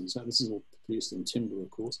thousands. So this is all produced in timber, of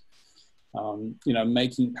course.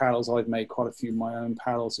 Making paddles, I've made quite a few of my own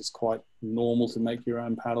paddles. It's quite normal to make your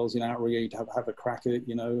own paddles. Outrigger, you'd have a crack at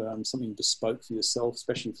it, something bespoke for yourself,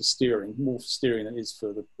 especially for steering, more for steering than it is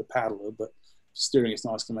for the paddler, but for steering, it's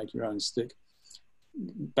nice to make your own stick.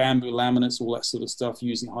 Bamboo laminates, all that sort of stuff,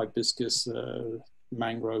 using hibiscus,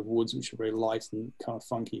 mangrove woods, which are very light and kind of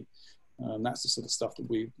funky. That's the sort of stuff that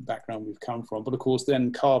we've come from. But of course,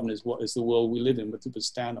 then carbon is what is the world we live in, but with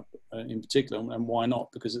stand-up in particular. And why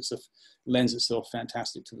not? Because it lends itself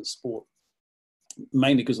fantastic to the sport,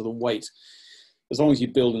 mainly because of the weight. As long as you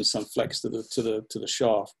build in some flex to the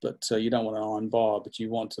shaft, but you don't want an iron bar, but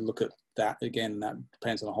you want to look at that again. And that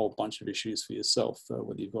depends on a whole bunch of issues for yourself,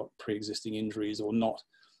 whether you've got pre-existing injuries or not,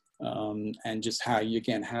 and just how you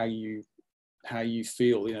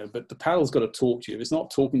feel, but the paddle's got to talk to you. If it's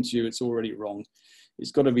not talking to you, it's already wrong.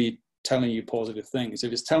 It's got to be telling you positive things.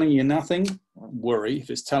 If it's telling you nothing, worry. If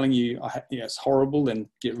it's telling you it's horrible, then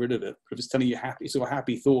get rid of it. But if it's telling you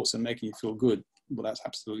happy thoughts and making you feel good, well, that's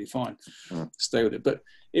absolutely fine. Stay with it. But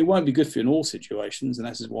it won't be good for you in all situations, and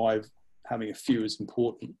this is why having a few is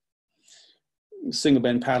important. Single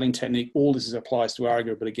bend paddling technique, all this applies to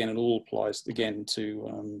Outrigger, but again, it all applies again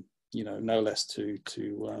to no less to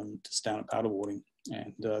stand-up paddleboarding,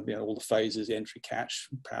 and all the phases: the entry, catch,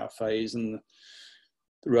 power phase, and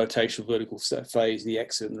the rotational vertical set phase, the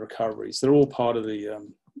exit and the recoveries. They're all part of the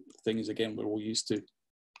things again we're all used to.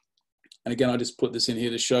 And again, I just put this in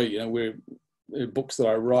here to show you, we're books that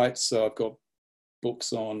I write. So I've got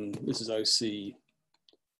books on, this is OC,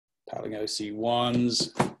 paddling OC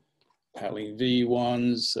 1s, paddling V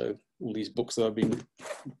 1s. So all these books that I've been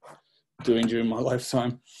doing during my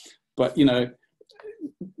lifetime. But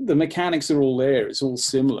the mechanics are all there. It's all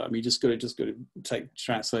similar. I mean, you just got to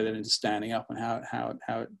translate it into standing up and how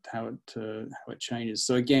it changes.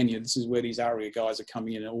 So again, this is where these Outrigger guys are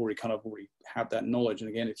coming in and already have that knowledge. And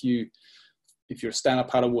again, if you're a stand-up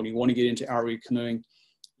paddleboarder and you want to get into Outrigger canoeing,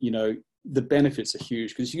 the benefits are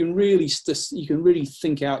huge, because you can really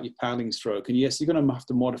think out your paddling stroke. And yes, you're going to have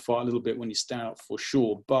to modify a little bit when you stand up for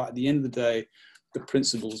sure. But at the end of the day, the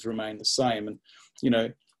principles remain the same. And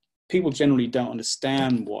people generally don't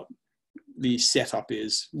understand what the setup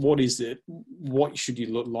is. What is it? What should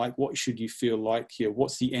you look like? What should you feel like here?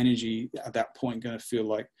 What's the energy at that point going to feel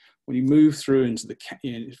like when you move through into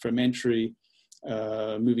from entry,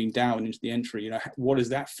 moving down into the entry? What does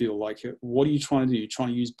that feel like? What are you trying to do? You're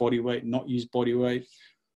trying to use body weight, not use body weight.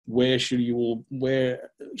 Where should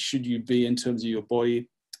you be in terms of your body?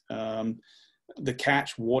 The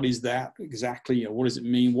catch, what is that exactly? What does it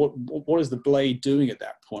mean? What is the blade doing at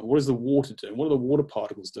that point? What is the water doing? What are the water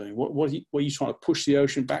particles doing? What are you trying to push the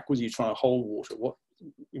ocean backwards? Are you trying to hold water?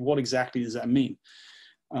 What exactly does that mean?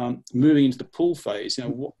 Moving into the pull phase,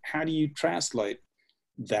 how do you translate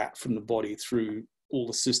that from the body through all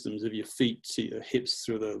the systems of your feet to your hips,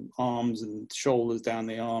 through the arms and shoulders, down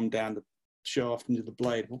the arm, down the shaft into the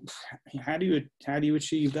blade? How do you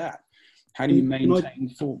achieve that? How do you maintain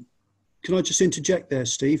form? Can I just interject there,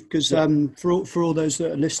 Steve? Because for all those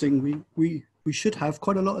that are listening, we should have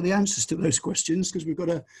quite a lot of the answers to those questions, because we've got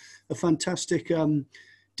a fantastic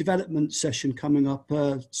development session coming up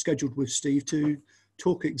scheduled with Steve to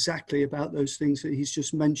talk exactly about those things that he's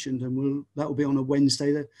just mentioned, and that will be on a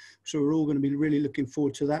Wednesday. So we're all going to be really looking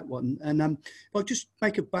forward to that one. And if I just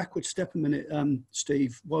make a backward step a minute,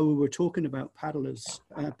 Steve, while we were talking about paddles,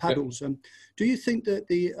 do you think that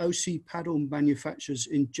the OC paddle manufacturers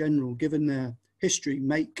in general, given their history,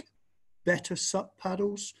 make better SUP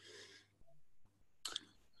paddles?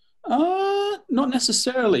 Not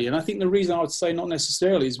necessarily. And I think the reason I would say not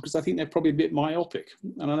necessarily is because I think they're probably a bit myopic.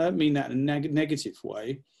 And I don't mean that in a negative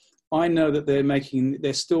way. I know that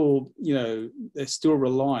they're still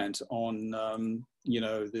reliant on you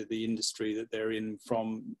know, the industry that they're in,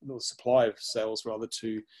 from the supply of sails rather,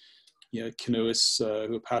 to, you know, canoeists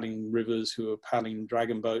who are paddling rivers, who are paddling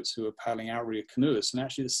dragon boats, who are paddling outrigger canoeists. And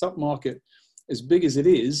actually the SUP market, as big as it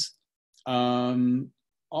is,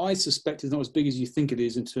 I suspect it's not as big as you think it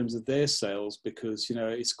is in terms of their sales, because, you know,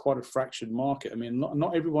 it's quite a fractured market. I mean,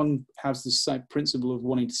 not everyone has the same principle of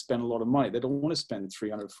wanting to spend a lot of money. They don't want to spend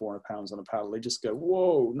 300, 400 pounds on a paddle. They just go,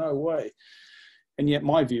 whoa, no way. And yet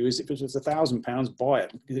my view is, if it was £1,000, buy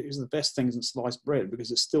it, because it is the best thing since sliced bread,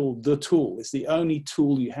 because it's still the tool. It's the only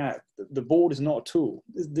tool you have. The board is not a tool.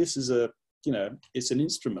 This is a, you know, it's an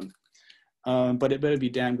instrument, but it better be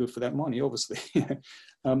damn good for that money, obviously.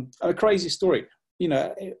 A crazy story, you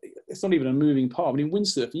know, it's not even a moving part, but in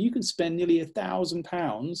windsurfing, you can spend nearly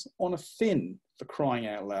 £1,000 on a fin, for crying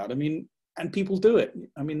out loud. I mean, and people do it.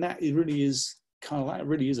 I mean, that really is kind of like, it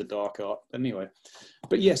really is a dark art anyway.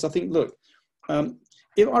 But yes, I think, look,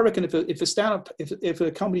 if I reckon if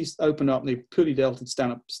a company's opened up and they purely dealt in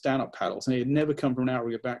stand-up paddles, and they had never come from an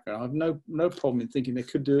outrigger background, I have no problem in thinking they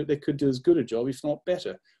could do as good a job, if not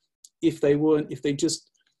better, if they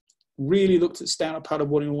just really looked at stand-up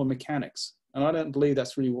paddleboarding and all the mechanics. And I don't believe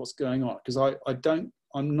that's really what's going on, because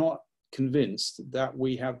I'm not convinced that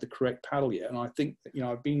we have the correct paddle yet. And I think that, you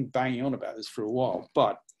know, I've been banging on about this for a while,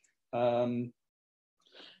 but there's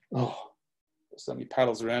so many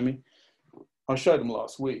paddles around me. I showed them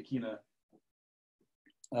last week, you know.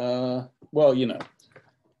 Well, you know,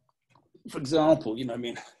 for example, you know, I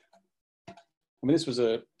mean, this was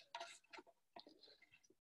a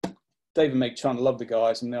David Meg Chun. I love the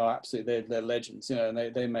guys, and they're absolutely, they're legends, you know,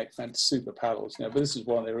 and they make super paddles, you know. But this is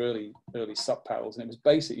one of their early SUP paddles, and it was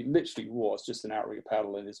basically, literally was just an outrigger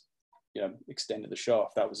paddle, and it's, you know, extended the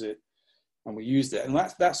shaft. That was it, and we used it, and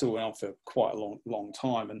that's all went on for quite a long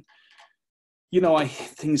time. And, you know,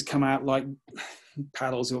 things come out like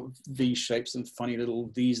paddles got V shapes and funny little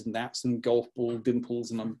these and that's and golf ball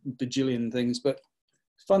dimples and a bajillion things. But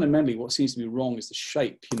fundamentally, what seems to be wrong is the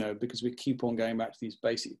shape, you know, because we keep on going back to these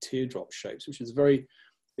basic teardrop shapes, which is a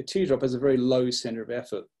teardrop has a very low center of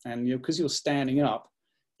effort. And, you know, because you're standing up,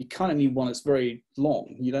 you kind of need one that's very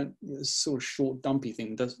long. You don't, this sort of short, dumpy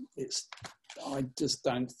thing I just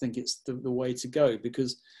don't think it's the way to go,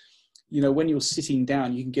 because, you know, when you're sitting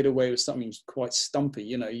down, you can get away with something quite stumpy.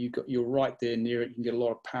 You know, you're right there near it. You can get a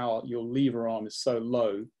lot of power. Your lever arm is so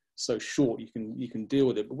low, so short. You can deal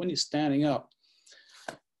with it. But when you're standing up,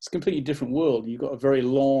 it's a completely different world. You've got a very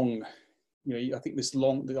long, you know, I think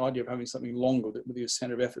the idea of having something longer with your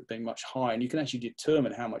center of effort being much higher, and you can actually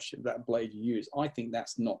determine how much of that blade you use. I think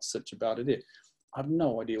that's not such a bad idea. I have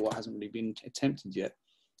no idea why hasn't really been attempted yet.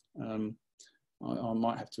 I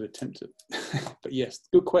might have to attempt it. But yes,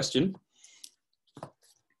 good question.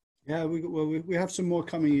 Yeah, we have some more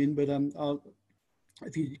coming in, but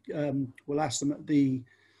we'll ask them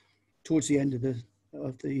towards the end of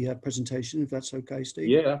the presentation, if that's okay, Steve.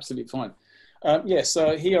 Yeah, absolutely fine.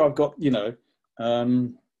 So here I've got, you know,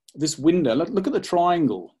 this window. Look at the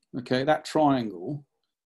triangle. Okay, that triangle.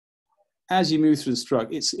 As you move through the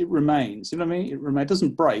stroke, it remains. You know what I mean? It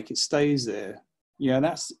doesn't break. It stays there. Yeah,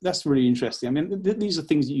 that's really interesting. I mean, these are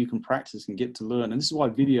things that you can practice and get to learn, and this is why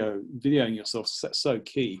videoing yourself is so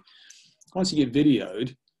key. Once you get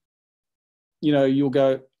videoed, you know, you'll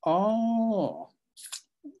go, oh,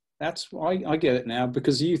 I get it now,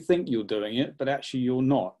 because you think you're doing it, but actually you're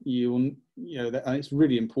not. You know, and it's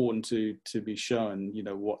really important to be shown, you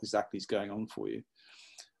know, what exactly is going on for you.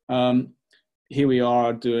 Here we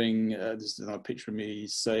are doing, this is another picture of me,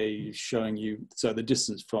 showing you, so the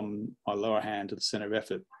distance from my lower hand to the center of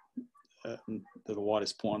effort, the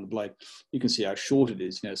widest point on the blade, you can see how short it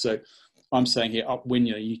is, you know. So I'm saying here, upwind,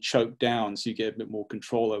 you know, you choke down, so you get a bit more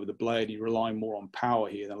control over the blade. You rely more on power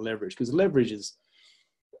here than leverage, because leverage is,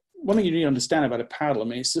 one thing you need to understand about a paddle. I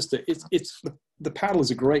mean, it's just the paddle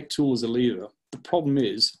is a great tool as a lever. The problem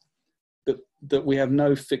is that we have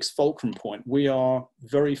no fixed fulcrum point. We are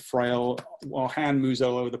very frail. Our hand moves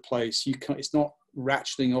all over the place. It's not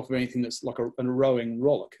ratcheting off of anything that's like a rowing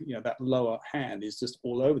rollock. You know, that lower hand is just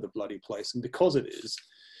all over the bloody place. And because it is,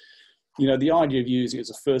 you know, the idea of using it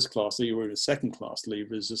as a first class lever or a second class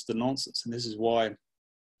lever is just a nonsense. And this is why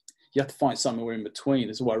you have to find somewhere in between.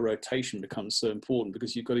 This is why rotation becomes so important,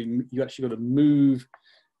 because you actually got to move.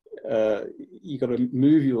 You got to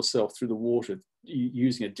move yourself through the water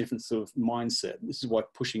using a different sort of mindset. This is why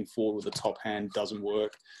pushing forward with the top hand doesn't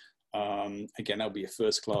work. Again, that'll be a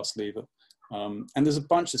first class lever. And there's a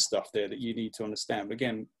bunch of stuff there that you need to understand. But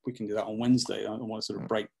again, we can do that on Wednesday. I don't want to sort of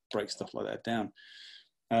break stuff like that down.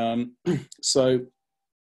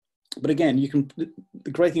 But again,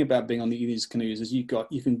 the great thing about being on these canoes is you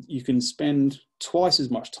can spend twice as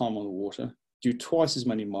much time on the water. do twice as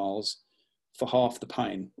many miles for half the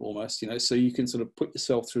pain almost, you know, so you can sort of put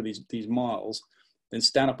yourself through these miles, then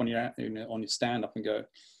stand up on your stand up and go,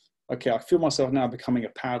 okay, I feel myself now becoming a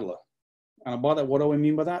paddler. And by that, what do I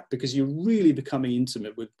mean by that? Because you're really becoming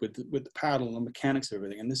intimate with the paddle and the mechanics of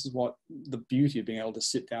everything. And this is what the beauty of being able to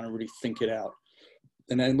sit down and really think it out.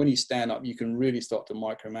 And then when you stand up, you can really start to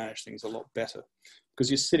micromanage things a lot better, because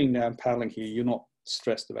you're sitting down paddling here, you're not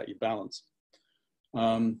stressed about your balance.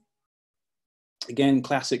 Again,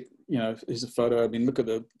 classic, you know, here's a photo. I mean, look at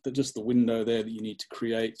just the window there that you need to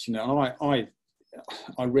create. You know, I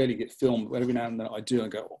rarely get filmed, but every now and then I do,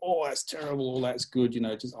 and go, oh, that's terrible, oh, that's good. You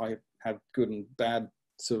know, just I have good and bad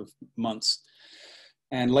sort of months.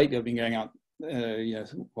 And lately I've been going out, you know,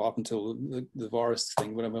 well, up until the virus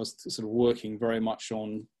thing, when I was sort of working very much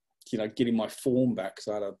on, you know, getting my form back, because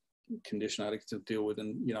I had a condition I had to deal with.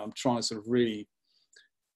 And, you know, I'm trying to sort of really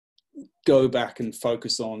go back and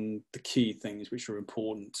focus on the key things which are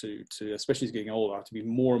important to especially as getting older. I have to be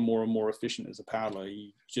more and more efficient as a paddler.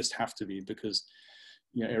 You just have to be, because,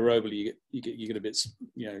 you know, aerobically you get a bit,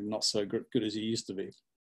 you know, not so good as you used to be.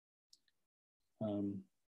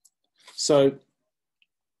 So,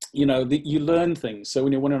 you know, you learn things. So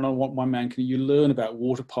when you're on one man canoe, you learn about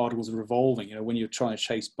water particles revolving. You know, when you're trying to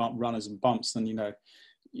chase runners and bumps, then, you know,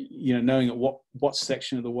 knowing at what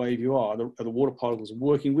section of the wave you are the water particles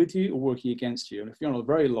working with you or working against you. And if you're on a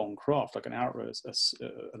very long craft, like an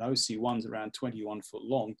OC1's around 21 foot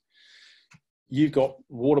long, you've got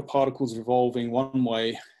water particles revolving one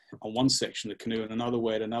way on one section of the canoe and another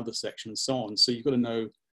way at another section, and so on. So you've got to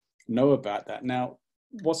know about that. Now,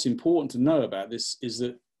 what's important to know about this is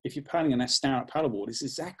that if you're paddling an stand-up paddleboard, it's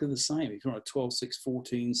exactly the same. If you're on a 12, 6,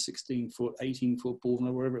 14, 16 foot, 18 foot board,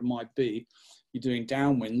 wherever it might be, you're doing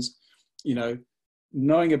downwinds, you know,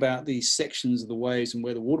 knowing about these sections of the waves and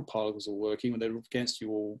where the water particles are working, when they're against you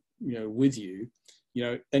or, you know, with you, you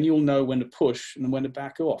know, then you'll know when to push and when to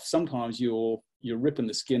back off. Sometimes you're ripping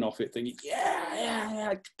the skin off it, thinking,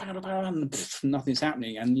 yeah, paddle, and nothing's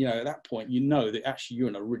happening. And, you know, at that point, you know that actually you're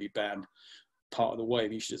in a really bad part of the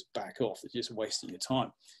wave. You should just back off. It's just wasting your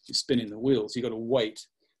time. You're spinning the wheels. You've got to wait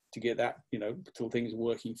to get that, you know, until things are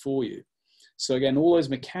working for you. So again, all those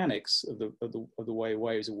mechanics of the way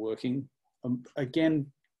waves are working, again,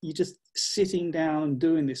 you just sitting down and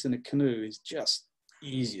doing this in a canoe is just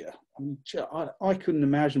easier. I mean, I couldn't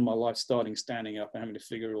imagine my life standing up and having to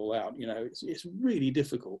figure it all out. You know, it's really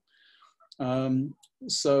difficult.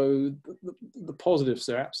 So the positives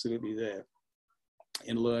are absolutely there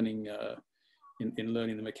in learning in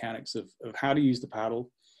learning the mechanics of how to use the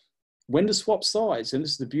paddle, when to swap sides. And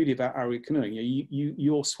this is the beauty about outrigger canoeing.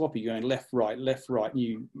 You're swapping, you're going left, right. And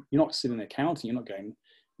you're not sitting there counting. You're not going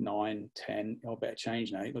 9, 10. I better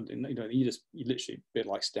change now. You literally, a bit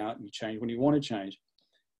like stout, you change when you want to change.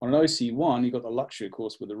 On an OC1, you've got the luxury, of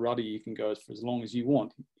course, with the rudder, you can go for as long as you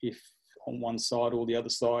want, if on one side or the other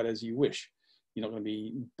side as you wish. You're not going to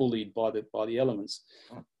be bullied by the elements.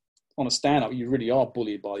 On a stand-up, you really are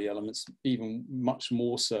bullied by the elements, even much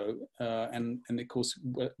more so. And of course,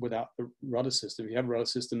 without a rudder system, if you have a rudder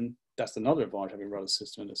system, that's another advantage of having a rudder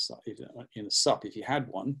system in a SUP. If you had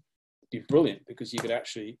one, it'd be brilliant, because you could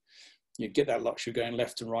actually get that luxury going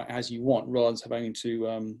left and right as you want, rather than having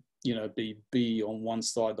to you know, be on one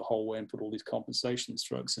side the whole way and put all these compensation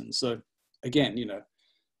strokes in. So again, you know,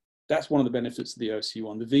 that's one of the benefits of the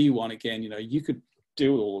OC1. The V1, again, you know, you could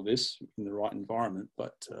do all of this in the right environment,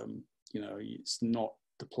 but you know, it's not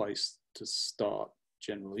the place to start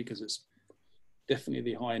generally, because it's definitely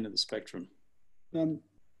the high end of the spectrum.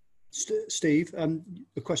 Steve,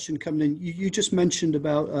 a question coming in. You just mentioned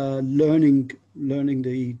about learning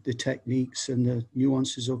the techniques and the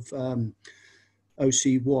nuances of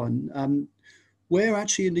OC1. Where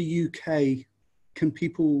actually in the UK can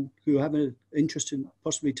people who have an interest in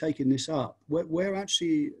possibly taking this up, where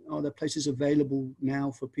actually are there places available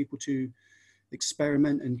now for people to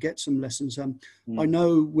experiment and get some lessons? I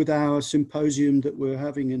know with our symposium that we're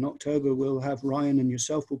having in October, we'll have Ryan and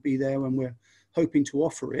yourself will be there, and we're hoping to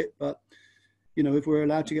offer it. But, you know, if we're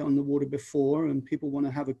allowed to get on the water before and people want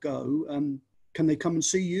to have a go, can they come and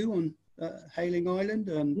see you on Hailing Island?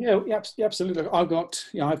 Yeah, absolutely. I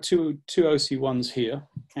have two OC1s here,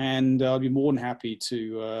 and I'll be more than happy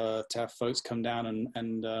to have folks come down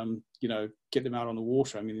and you know, get them out on the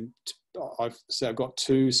water. I mean, I've got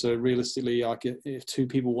two, so realistically, if two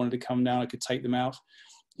people wanted to come down, I could take them out.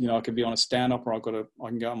 You know, I could be on a stand-up, or I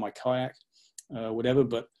can go on my kayak, whatever.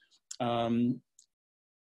 But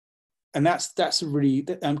and that's really,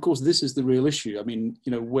 and of course, this is the real issue. I mean,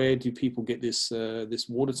 you know, where do people get this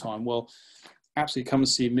water time? Well, absolutely, come and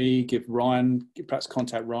see me. Perhaps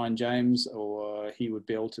contact Ryan James, or he would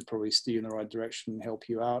be able to probably steer in the right direction and help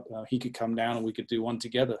you out. He could come down and we could do one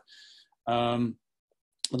together.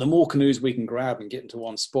 But the more canoes we can grab and get into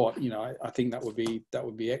one spot, I think that would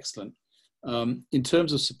be excellent. In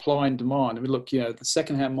terms of supply and demand, I mean, look, the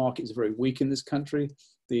second-hand market is very weak in this country.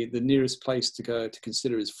 The nearest place to go to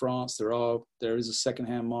consider is France. There is a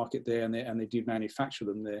second-hand market there, and they do manufacture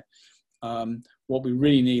them there. What we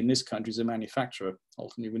really need in this country is a manufacturer.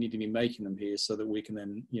 Ultimately, we need to be making them here so that we can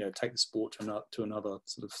then, take the sport to another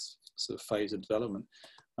sort of phase of development.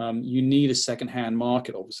 You need a second-hand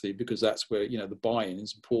market, obviously, because that's where the buy-in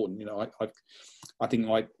is important. I think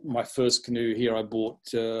my first canoe here I bought,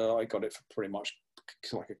 I got it for pretty much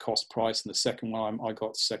like a cost price, and the second one I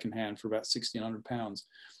got second-hand for about £1,600.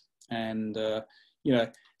 And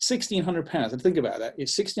 £1,600. And think about that.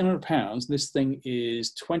 It's £1,600. This thing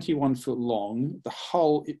is 21 foot long. The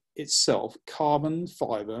hull itself, carbon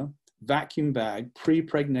fiber, vacuum bag,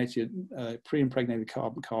 pre-impregnated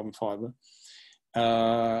carbon fiber.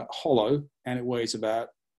 Hollow, and it weighs about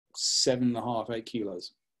 7.5, 8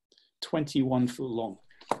 kilos, 21 foot long,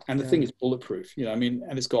 and the thing is bulletproof. And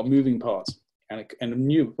it's got moving parts, and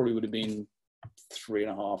new it probably would have been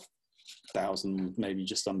 3,500, maybe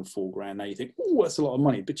just under $4,000. Now you think, oh, that's a lot of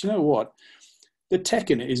money, but you know what? The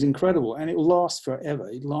tech in it is incredible, and it will last forever.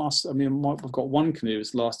 It lasts. I mean, I've got one canoe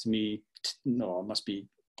that's lasted me. It must be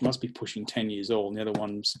pushing 10 years old, and the other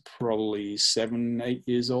one's probably 7, 8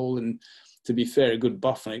 years old, and to be fair, a good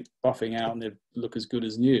buffing out, and they look as good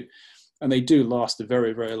as new. And they do last a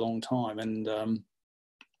very, very long time. And,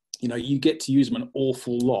 you get to use them an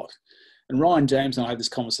awful lot. And Ryan James and I had this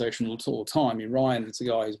conversation all the time. I mean, Ryan is a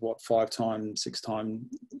guy who's five-time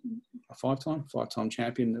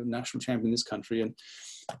champion, national champion in this country. And,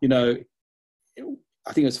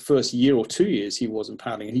 I think it was the first year or 2 years he wasn't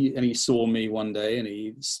paddling. And he saw me one day and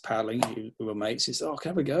he's paddling. We were mates. He said, "Oh, can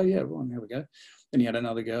I have a go?" "Yeah, Ryan, have a go." And he had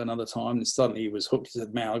another go, another time, and suddenly he was hooked. He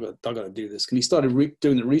said, "Man, I got to do this." And he started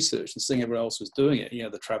doing the research and seeing everyone else was doing it.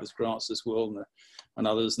 The Travis Grants of this world and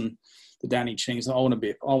others, and the Danny Chings. I want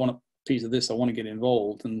a piece of this. I want to get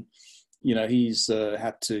involved. And he's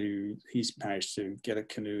managed to get a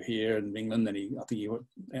canoe here in England. And I think he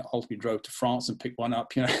ultimately drove to France and picked one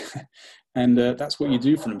up. And that's what you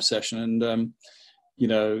do for an obsession. And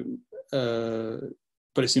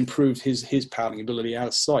but it's improved his paddling ability out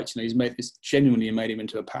of sight. It's genuinely made him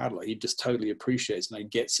into a paddler. He just totally appreciates it and he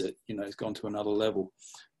gets it. He's gone to another level,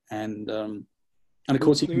 and of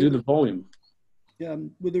course he can do the volume. Yeah,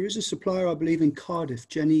 well, there is a supplier, I believe, in Cardiff,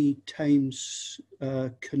 Jenny Thames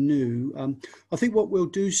Canoe. I think what we'll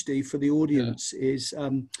do, Steve, for the audience is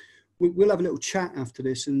we'll have a little chat after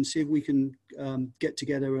this and see if we can get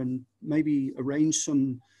together and maybe arrange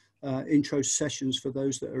some intro sessions for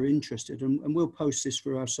those that are interested, and we'll post this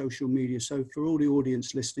for our social media. So for all the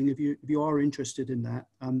audience listening, if you are interested in that,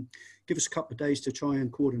 give us a couple of days to try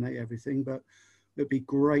and coordinate everything, but it'd be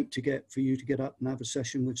great for you to get up and have a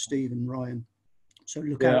session with Steve and Ryan. So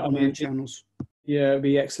look out on our channels. Yeah, it'd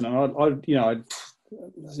be excellent.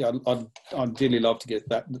 I'd dearly love to get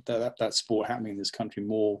that sport happening in this country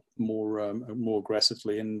more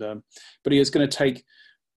aggressively, and but it's going to take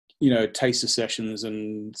taster sessions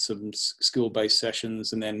and some skill-based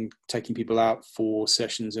sessions, and then taking people out for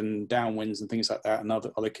sessions and downwinds and things like that, and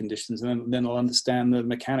other conditions, and then I'll understand the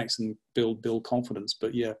mechanics and build confidence.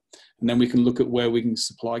 But yeah, and then we can look at where we can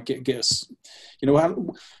supply, get us.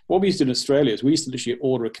 What we used to do in Australia is we used to literally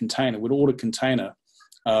order a container. We'd order a container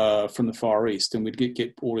from the Far East, and we'd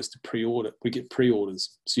get orders to pre-order. We get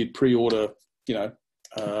pre-orders, so you'd pre-order,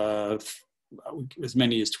 as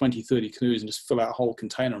many as 20, 30 canoes and just fill out a whole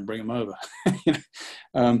container and bring them over.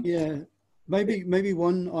 Maybe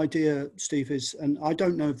one idea, Steve, is, and I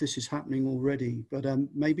don't know if this is happening already, but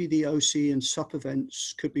maybe the OC and SUP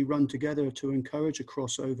events could be run together to encourage a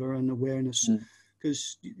crossover and awareness,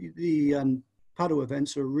 because the paddle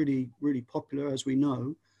events are really, really popular, as we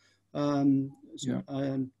know.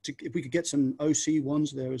 If we could get some OC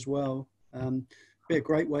ones there as well, be a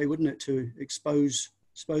great way, wouldn't it, to expose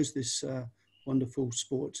this wonderful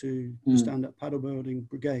sport to the stand-up paddleboarding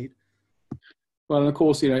brigade. Well, and of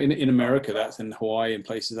course, in America, that's in Hawaii and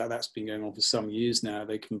places that's been going on for some years now.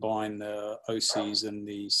 They combine the OCs and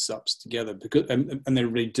the SUPs together and they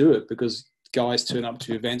really do it because guys turn up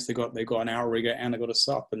to events. They've got an Outrigger and they've got a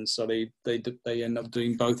SUP, and so they end up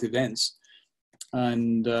doing both events.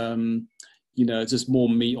 And it's just more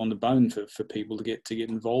meat on the bone for people to get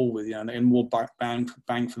involved with, and more bang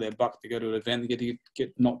for their buck. They go to an event, they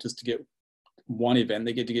get not just to get one event,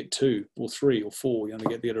 they get to get 2 or 3 or 4.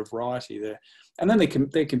 They get a variety there, and then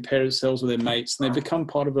they compare themselves with their mates, and they become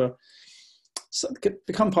part of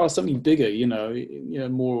become part of something bigger,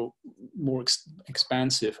 more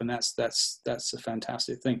expansive, and that's a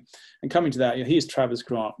fantastic thing. And coming to that, here's Travis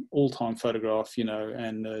Grant, all-time photograph,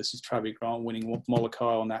 and this is Travis Grant winning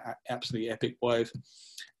Molokai on that absolutely epic wave,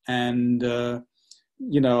 and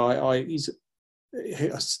he's.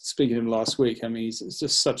 Speaking to him last week, I mean, he's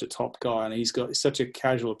just such a top guy, and he's got such a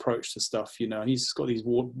casual approach to stuff. He's got these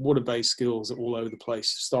water-based skills all over the place.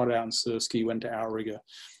 Started out in surf ski, went to Outrigger,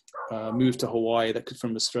 moved to Hawaii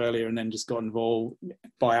from Australia, and then just got involved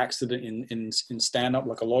by accident in stand-up,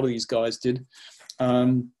 like a lot of these guys did.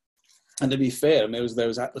 And to be fair, I mean, there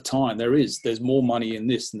was at the time, there's more money in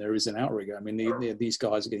this than there is in Outrigger. I mean, these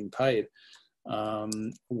guys are getting paid,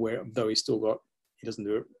 though he doesn't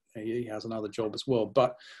do it. He has another job as well.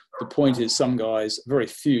 But the point is, some guys, very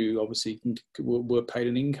few, obviously, were paid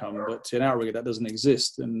an income, but in Outrigger that doesn't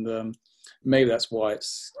exist, and maybe that's why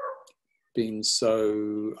it's been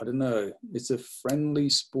so, I don't know, it's a friendly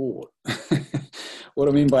sport. What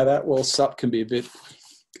I mean by that, well, SUP can be a bit,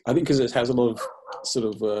 I think because it has a lot of sort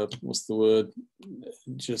of, what's the word,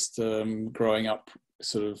 just growing up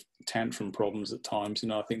sort of tantrum problems at times,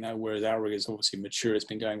 I think that, whereas Outrigger is obviously mature, it's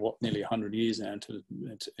been going nearly 100 years now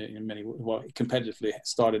in many, competitively. It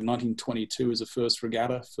started in 1922 as the first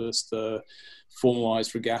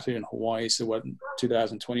formalized regatta in Hawaii, so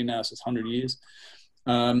 2020 now, so it's 100 years.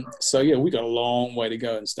 So yeah, we got a long way to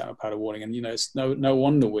go in stand-up paddleboarding, and it's no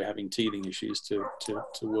wonder we're having teething issues to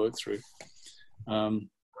work through.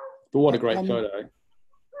 But what a great photo.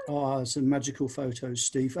 Oh, it's a magical photo,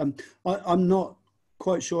 Steve. I'm not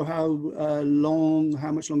quite sure how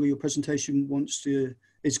much longer your presentation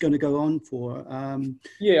is going to go on for.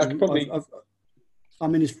 Yeah, I could probably. I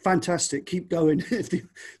mean, it's fantastic. Keep going. If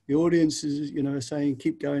the audience is, saying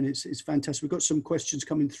keep going, it's fantastic. We've got some questions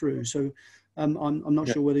coming through, so I'm not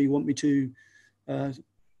sure whether you want me to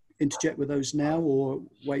interject with those now or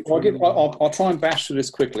wait. Well, I'll try and bash through this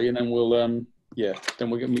quickly, and then we'll have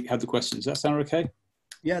the questions. Does that sound okay?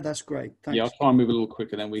 Yeah, that's great. Thanks. Yeah, I'll try and move a little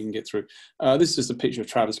quicker, then we can get through. This is just a picture of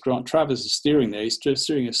Travis Grant. Travis is steering there. He's just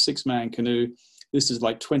steering a 6-man canoe. This is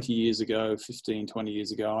like 20 years ago, 15, 20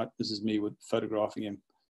 years ago. This is me photographing him.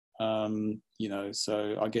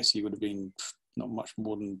 So I guess he would have been not much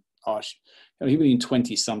more than, he would have been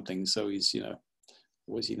 20 something. So he's,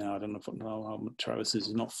 where's he now? I don't know how Travis is.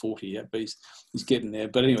 He's not 40 yet, but he's getting there.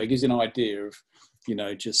 But anyway, it gives you an idea of,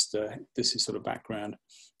 just this is sort of background.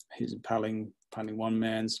 He's paddling one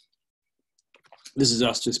man's. This is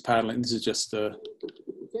us just paddling. This is just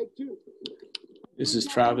this is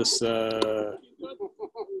Travis,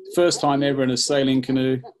 first time ever in a sailing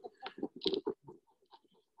canoe.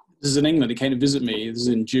 This is in England. He came to visit me. This is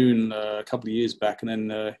in June a couple of years back, and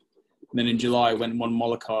then in July I went and won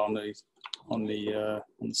Molokai on the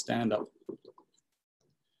stand-up.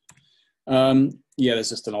 Yeah, there's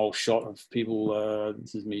just an old shot of people.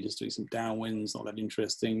 This is me just doing some downwinds, not that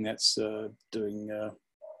interesting. That's doing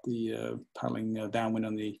the paddling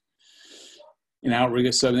downwind in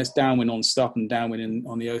Outrigger. So that's downwind on SUP and downwind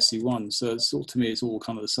on the OC1. So to me, it's all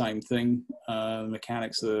kind of the same thing. The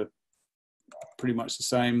mechanics are pretty much the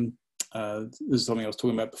same. This is something I was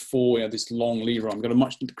talking about before. This long lever arm. I've got a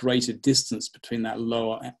much greater distance between that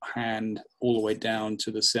lower hand all the way down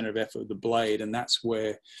to the center of effort of the blade, and that's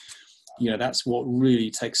where. That's what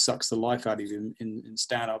really sucks the life out of you in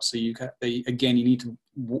stand-up. So you need to,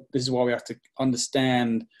 this is why we have to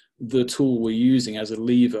understand the tool we're using as a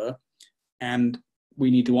lever, and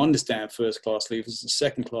we need to understand first-class levers and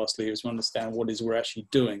second-class levers to understand what it is we're actually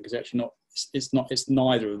doing, because actually it's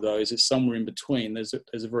neither of those. It's somewhere in between. There's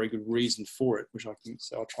a very good reason for it, which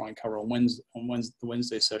I'll try and cover on the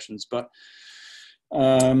Wednesday sessions. But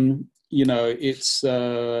it's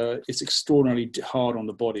extraordinarily hard on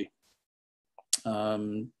the body.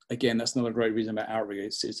 Again, that's not a great reason about Outrigger.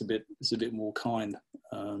 It's a bit more kind.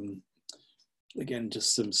 Again,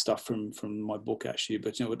 just some stuff from my book actually.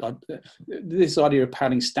 But this idea of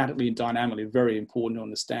paddling statically and dynamically is very important to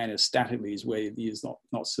understand. Statically is where there's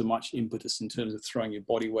not so much impetus in terms of throwing your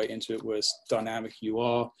body weight into it, whereas dynamic you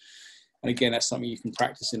are. And again, that's something you can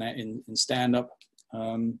practice in stand up.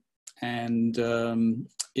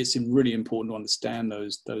 It's really important to understand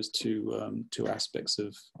those two aspects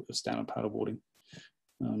of stand-up paddleboarding.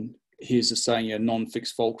 Here's the saying,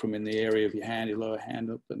 non-fixed fulcrum in the area of your hand, your lower hand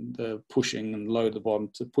up, and pushing and lower the bottom.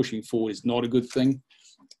 So pushing forward is not a good thing.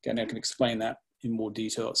 Again, I can explain that in more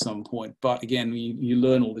detail at some point. But again, you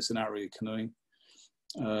learn all this in Outrigger canoeing.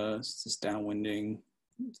 It's just downwinding,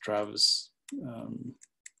 Travis.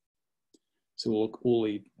 So all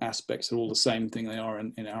the aspects are all the same thing they are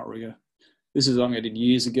in Outrigger. This is something I did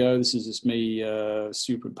years ago. This is just me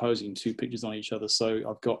superimposing two pictures on each other. So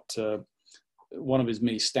I've got one of his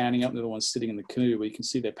many standing up, the other one's sitting in the canoe, where you can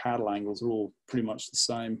see their paddle angles are all pretty much the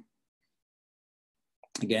same.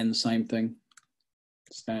 Again, the same thing,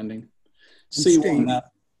 standing. Steve,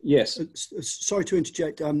 yes. Sorry to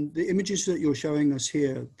interject. The images that you're showing us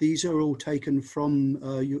here, these are all taken from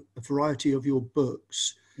a variety of your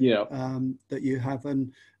books. Yeah. That you have,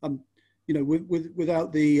 and you know,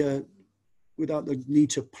 without the need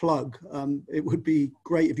to plug, it would be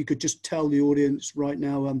great if you could just tell the audience right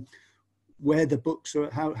now where the books are.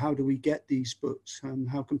 How do we get these books, and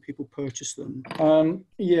how can people purchase them?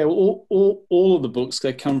 Yeah, all of the books,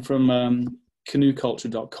 they come from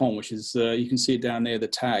canoeculture.com, which is you can see it down there, the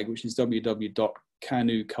tag, which is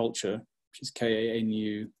www.canoeculture, which is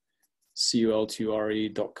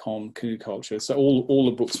KANUCULTURE.com, Canoe Culture. So all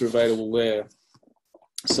the books are available there.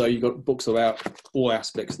 So you've got books about all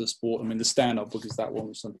aspects of the sport. I mean, the stand-up book is that one,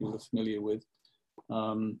 which some people are familiar with.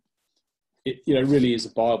 It really is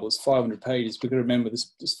a Bible. It's 500 pages. We've got to remember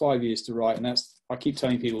there's 5 years to write, and I keep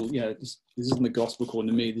telling people, this isn't the gospel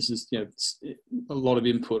according to me. This is a lot of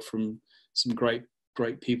input from some great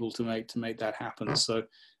people to make that happen. So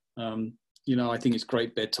I think it's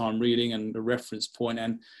great bedtime reading and a reference point.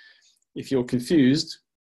 And if you're confused,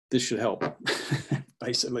 this should help,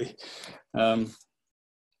 basically.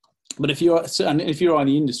 But if you're in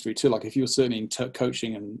the industry too, like if you're certainly in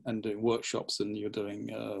coaching and doing workshops, and you're doing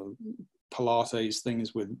Pilates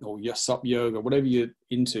things or SUP yoga, whatever you're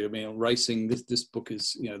into, I mean, racing, this book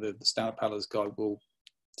is, the Stand-Up Paddler's Guide will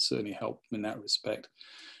certainly help in that respect.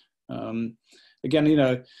 Again,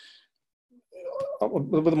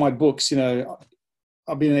 with my books,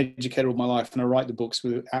 I've been an educator all my life, and I write the books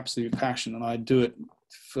with absolute passion, and I do it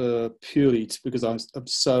purely because I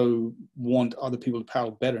so want other people to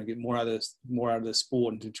paddle better and get more out of the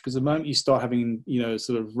sport. Because the moment you start having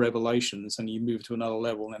sort of revelations, and you move to another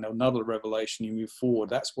level, and then another revelation, you move forward.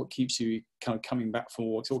 That's what keeps you kind of coming back from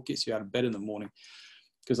work. It's what gets you out of bed in the morning.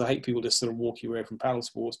 Because I hate people just sort of walk you away from paddle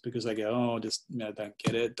sports because they go, don't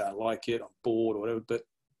get it, don't like it, I'm bored or whatever. But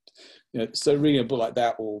so reading a book like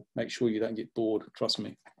that will make sure you don't get bored. Trust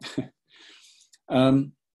me.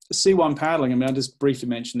 C1 paddling, I mean, I just briefly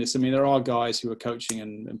mentioned this. I mean, there are guys who are coaching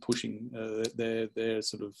and pushing their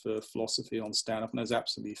sort of philosophy on stand-up, and that's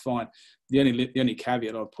absolutely fine. The only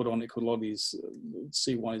caveat I'd put on it, because a lot of these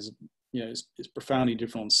C1 is, it's profoundly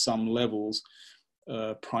different on some levels.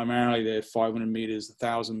 Primarily, they're 500 meters,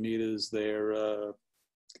 1,000 meters. They're,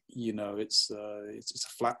 it's a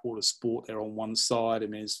flat water sport. They're on one side. I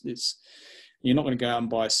mean, it's you're not going to go out and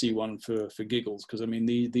buy a C1 for giggles, because I mean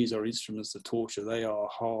these are instruments of torture. They are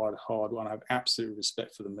hard. I have absolute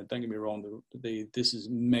respect for them. But don't get me wrong, this is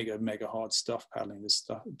mega hard stuff. Paddling these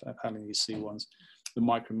C1s, the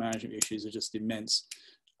micromanagement issues are just immense.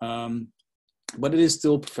 But it is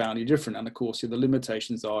still profoundly different. And of course, the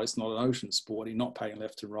limitations are it's not an ocean sport. You're not paddling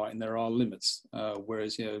left to right, and there are limits.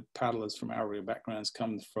 Whereas paddlers from our backgrounds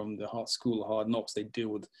come from the school of hard knocks. They deal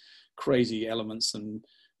with crazy elements and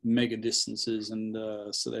mega distances, and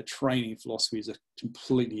so their training philosophies are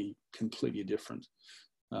completely different.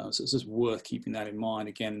 So it's just worth keeping that in mind,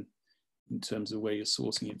 again, in terms of where you're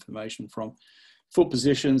sourcing information from. Foot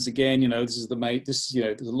positions, again, there's a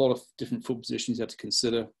lot of different foot positions you have to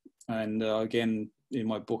consider. And again, in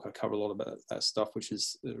my book, I cover a lot about that stuff, which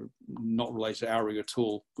is not related to outrigger at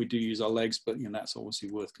all. We do use our legs, but that's obviously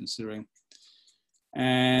worth considering.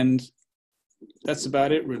 And that's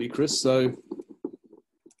about it, really, Chris. So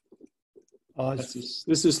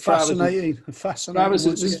this is fascinating. Travis.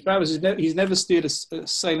 He's never steered a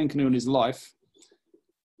sailing canoe in his life,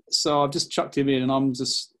 so I've just chucked him in, and I'm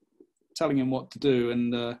just telling him what to do.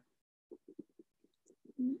 And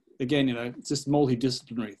again, it's just a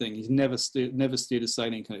multidisciplinary thing. He's never steered a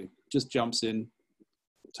sailing canoe. Just jumps in.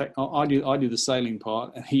 I do the sailing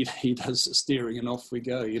part, and he does the steering, and off we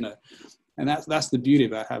go. And that's the beauty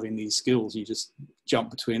about having these skills. You just jump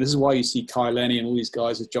between. This is why you see Kai Lenny and all these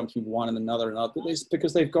guys are jumping one and another and another. It's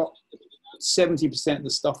because they've got 70% of the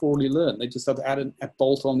stuff already learned. They just have to add a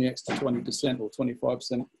bolt on the extra 20% or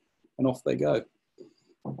 25%, and off they go.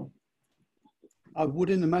 I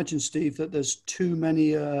wouldn't imagine, Steve, that there's too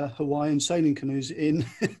many Hawaiian sailing canoes in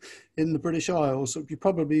the British Isles. So you're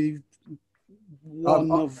probably one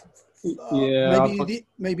of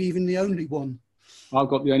maybe even the only one. I've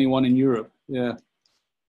got the only one in Europe. Yeah.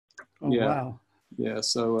 Oh, yeah. Wow. Yeah.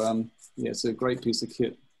 So it's a great piece of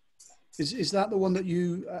kit. Is that the one that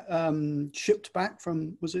you shipped back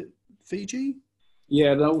from? Was it Fiji?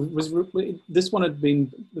 Yeah, this one had been.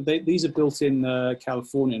 These are built in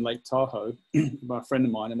California, in Lake Tahoe, by a friend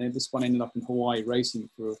of mine, and this one ended up in Hawaii racing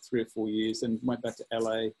for 3 or 4 years, and went back to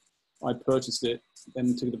LA, I purchased it,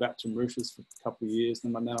 then took it back to Mauritius for a couple of years,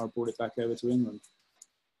 and now I brought it back over to England.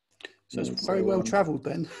 So it's very well travelled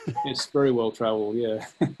then. It's very well travelled, yeah.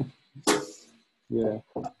 Yeah.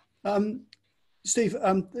 Steve,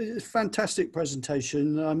 fantastic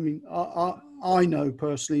presentation. I mean, I know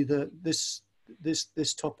personally that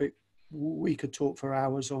this topic we could talk for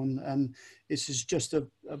hours on, and this is just a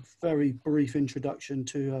very brief introduction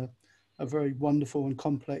to a very wonderful and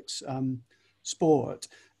complex sport.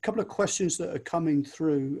 A couple of questions that are coming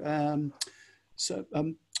through.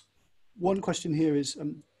 One question here is,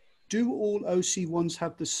 do all OC1s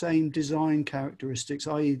have the same design characteristics,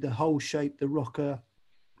 i.e. the hole shape, the rocker,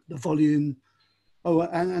 the volume,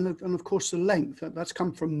 and of course the length? That's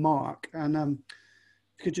come from Mark. And if you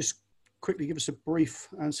could just quickly give us a brief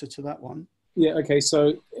answer to that one. Yeah, okay,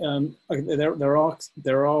 so there are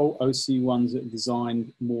OC1s that are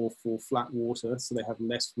designed more for flat water, so they have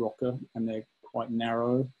less rocker and they're quite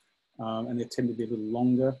narrow, and they tend to be a little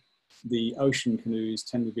longer. The ocean canoes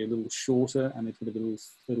tend to be a little shorter, and they tend to be a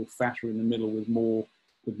little fatter in the middle with more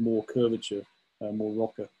curvature, more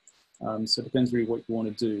rocker. So it depends really what you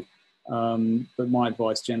want to do. But my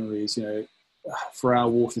advice generally is, for our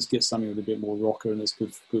waters, get something with a bit more rocker, and it's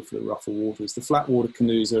good for the rougher waters. The flat water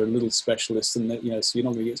canoes are a little specialist, and that, so you're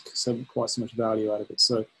not going to get quite so much value out of it.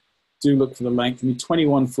 So do look for the length. I mean,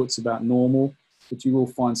 21 foot's about normal, but you will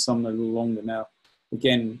find some that are a little longer. Now,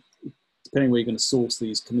 again, depending where you're going to source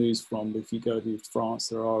these canoes from, if you go to France,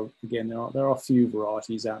 there are a few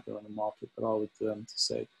varieties out there on the market, but I would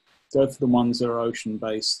say go for the ones that are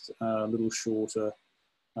ocean-based, a little shorter,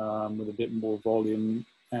 with a bit more volume.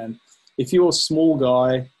 And if you're a small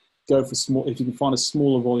guy, go for small. If you can find a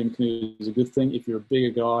smaller volume canoe, is a good thing. If you're a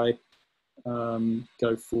bigger guy,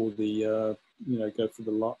 go for the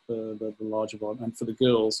larger volume. And for the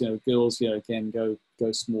girls, again, go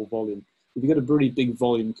small volume. If you get a pretty big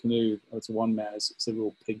volume canoe, it's a one man. It's a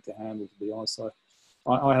real pig to handle, to be honest.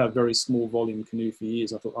 I had a very small volume canoe for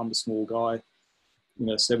years. I thought, I'm a small guy,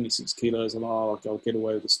 76 kilos, and I'll get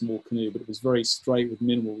away with a small canoe. But it was very straight with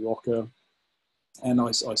minimal rocker. And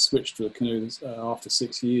I switched to a canoe after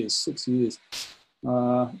 6 years. 6 years.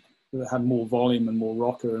 It had more volume and more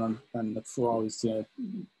rocker, and before I was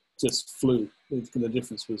just flew. The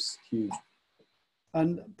difference was huge.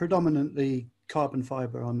 And predominantly carbon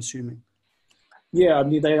fiber, I'm assuming. Yeah, I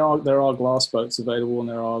mean there are glass boats available, and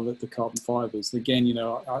there are the carbon fibers. Again,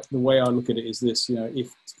 the way I look at it is this: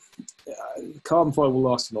 if carbon fiber will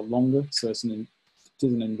last a lot longer, so it is an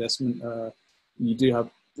investment. You do have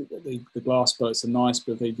the glass boats are nice,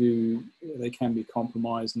 but they can be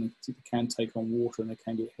compromised, and they can take on water, and they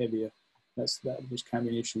can get heavier. Which can be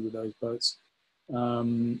an issue with those boats,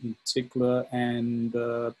 in particular. And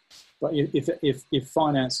but if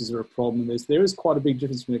finances are a problem, there is quite a big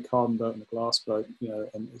difference between a carbon boat and a glass boat.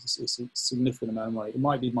 And it's a significant amount of money. It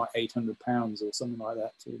might be like £800 or something like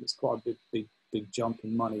that too. It's quite a big jump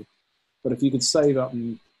in money. But if you could save up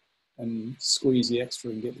and squeeze the extra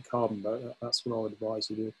and get the carbon boat, that's what I would advise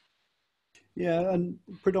you do. Yeah, and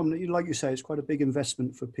predominantly, like you say, it's quite a big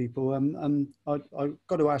investment for people. I've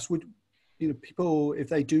got to ask, would people,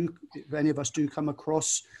 if any of us do come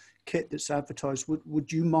across kit that's advertised,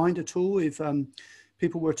 would you mind at all if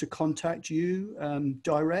people were to contact you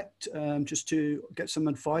direct, just to get some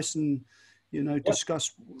advice and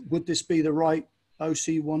discuss, would this be the right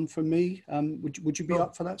OC1 for me? Would you be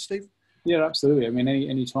up for that, Steve? Yeah, absolutely. I mean,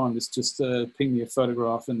 any time, just ping me a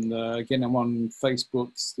photograph, and again, I'm on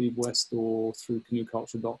Facebook, Steve West, or through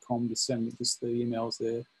canoeculture.com. Just send me the emails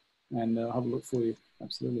there, and I'll have a look for you.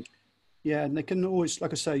 Absolutely. Yeah, and they can always,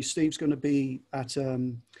 like I say, Steve's going to be at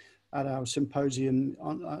our symposium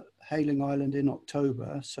on Hailing Island in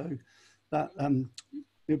October, so that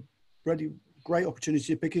really great opportunity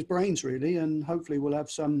to pick his brains, really, and hopefully we'll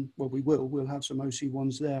have some. Well, we'll have some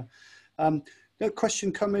OC1s there. A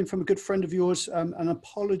question coming from a good friend of yours, and I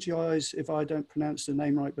apologise if I don't pronounce the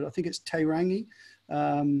name right, but I think it's Teirangi.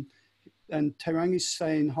 And Teirangi's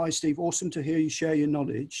saying, "Hi Steve, awesome to hear you share your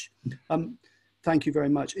knowledge. Thank you very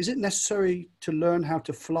much. Is it necessary to learn how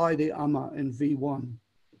to fly the AMA in V1?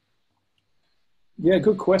 Yeah,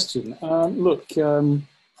 good question.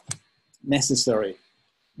 Necessary.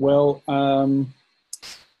 Well,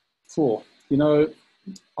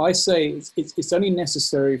 I say it's only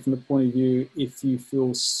necessary from the point of view if you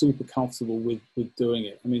feel super comfortable with doing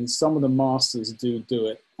it. I mean, some of the masters do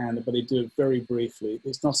it, but they do it very briefly.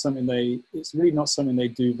 It's really not something they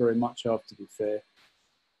do very much of, to be fair.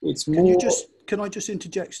 It's more. Can I just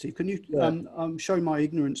interject, Steve? Can you? Yeah. I'm showing my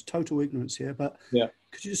ignorance, total ignorance here, but yeah.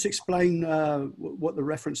 Could you just explain what the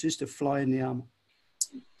reference is to fly in the AMA?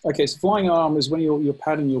 Okay, so flying arm is when you're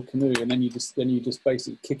paddling your canoe, and then you just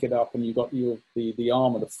basically kick it up, and you've got the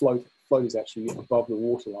arm of the float. Float is actually above the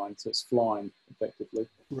waterline, so it's flying effectively.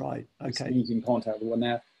 Right. Okay. It's losing contact with the water.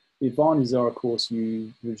 Now, the advantages are, of course,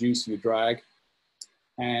 you reduce your drag,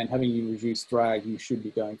 and having you reduce drag, you should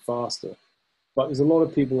be going faster. But there's a lot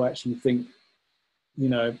of people who actually think,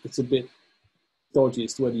 it's a bit dodgy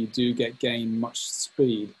as to whether you do gain much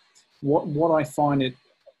speed. What I find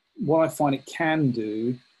it can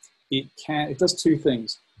do, it does two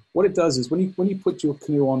things. What it does is when you put your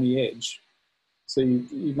canoe on the edge, so you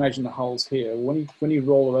imagine the hulls here, when you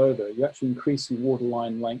roll it over, you actually increase your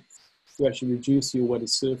waterline length, you actually reduce your wetted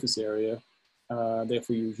surface area,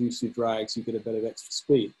 therefore you reduce your drag, so you get a bit of extra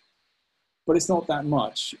speed. But it's not that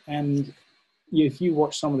much, and if you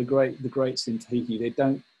watch some of the greats in Tahiti,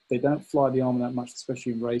 they don't fly the arm that much,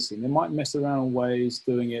 especially in racing. They might mess around on waves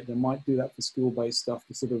doing it. They might do that for skill-based stuff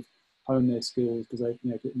to sort of hone their skills, because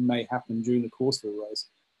it may happen during the course of a race.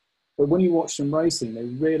 But when you watch them racing, they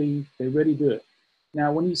really do it.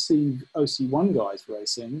 Now, when you see OC1 guys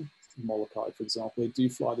racing, Molokai, for example, they do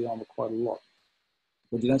fly the armor quite a lot.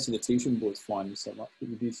 But you don't see the Tahitian boys flying them so much, but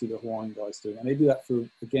you do see the Hawaiian guys doing it. And they do that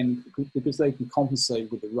because they can compensate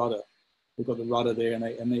with the rudder. They've got the rudder there,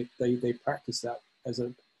 and they practice that as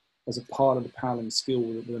a part of the paddling skill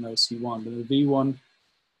with an OC1. But the V1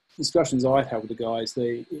 discussions I've had with the guys,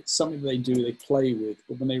 it's something they do, they play with.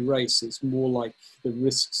 But when they race, it's more like the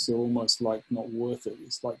risks are almost like not worth it.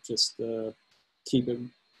 It's like just keep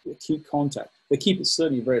contact. They keep it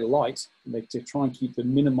certainly very light. They try and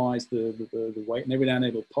minimize the weight, and every now and then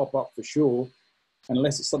it'll pop up for sure. And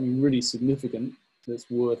unless it's something really significant that's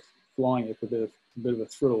worth flying it for a bit of a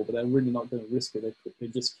thrill, but they're really not going to risk it. They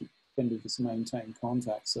just tend to just maintain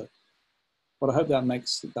contact. So, but I hope that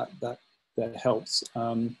makes that helps.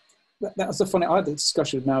 That was a funny. I had a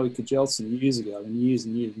discussion with Maui Kjelsen years ago,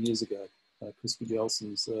 years ago. Chris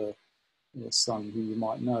Kjelson's son, who you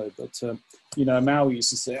might know, but Maui used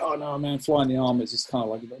to say, "Oh no, man, flying the arm is just kind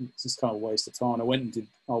of a waste of time." I went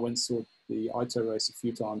and saw the Ito race a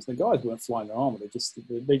few times. The guys weren't flying their armor; they just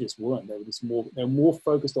weren't. They were more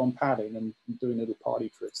focused on padding and doing little party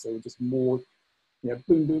tricks. They were just more, boom,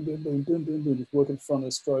 boom, boom, boom, boom, boom, boom, just working in front of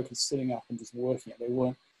the stroke and sitting up and just working it. They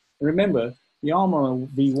weren't. And remember, the armor on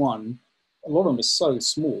V1, a lot of them are so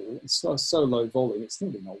small, it's so low volume, it's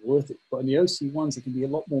really not worth it. But in the OC1s, it can be a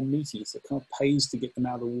lot more meaty, so it kind of pays to get them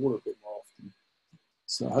out of the water a bit more often.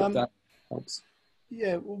 So I hope that helps.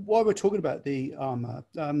 Yeah, while we're talking about the armor,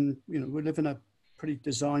 we live in a pretty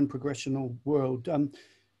design progressional world.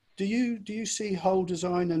 Do you see hull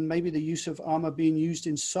design and maybe the use of armor being used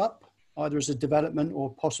in SUP, either as a development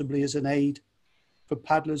or possibly as an aid for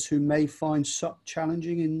paddlers who may find SUP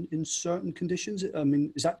challenging in certain conditions? I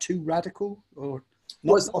mean, is that too radical or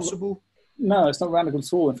not possible? No, it's not radical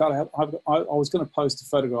at all. In fact, I was going to post a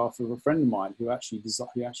photograph of a friend of mine who actually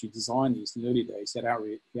designed these in the early days. He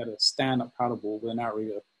had a stand-up paddleboard with an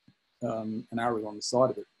outrigger on the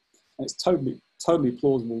side of it, and it's totally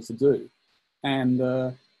plausible to do, and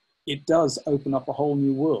it does open up a whole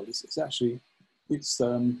new world. It's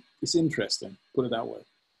interesting, put it that way.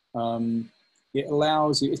 It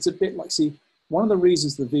allows you. It's a bit like, see, one of the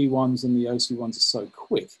reasons the V1s and the OC1s are so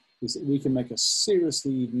quick is that we can make a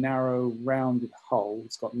seriously narrow, rounded hull.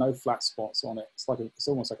 It's got no flat spots on it. It's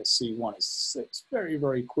almost like a C1. It's very,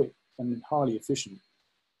 very quick and highly efficient.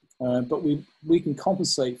 But we can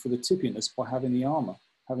compensate for the tippiness by having the armor,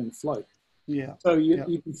 having the float. Yeah. So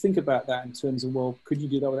you can think about that in terms of, well, could you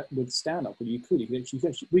do that with stand-up? Well, you could.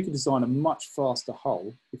 We could design a much faster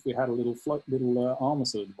hull if we had a little armor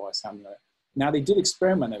sort of device handling it. Now, they did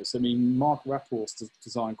experiment those. I mean, Mark Rapphorst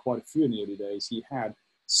designed quite a few in the early days. He had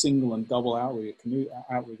single and double outrigger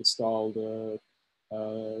styled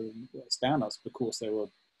stand-ups. Of course, they were,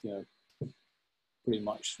 pretty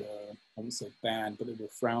much, I wouldn't say banned, but they were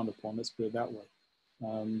frowned upon. Let's put it that way.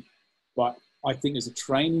 But I think as a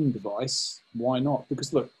training device, why not?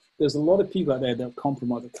 Because look, there's a lot of people out there that are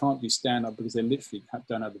compromised, that can't do stand-up because they literally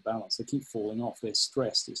don't have the balance. They keep falling off. They're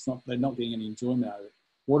stressed. They're not getting any enjoyment out of it.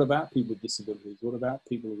 What about people with disabilities? What about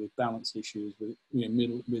people with balance issues, with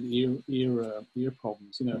ear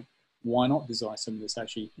problems? Why not design something that's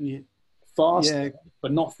actually faster,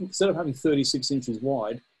 but not, instead of having 36 inches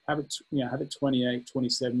wide, have it 28,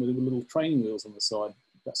 27 with little training wheels on the side.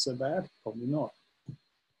 That's so bad? Probably not.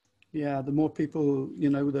 Yeah, the more people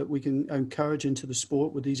that we can encourage into the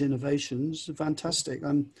sport with these innovations, fantastic.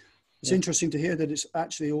 It's interesting to hear that it's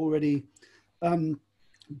actually already.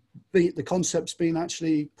 The concept's been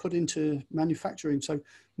actually put into manufacturing. So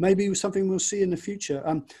maybe something we'll see in the future.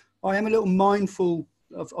 I am a little mindful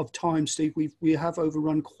of time, Steve. We have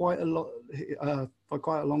overrun quite a lot by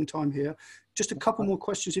quite a long time here. Just a couple more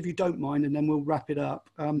questions, if you don't mind, and then we'll wrap it up.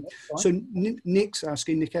 So Nick's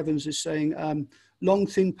asking, Nick Evans is saying, long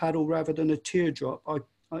thin paddle rather than a teardrop.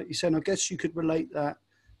 He's saying, I guess you could relate that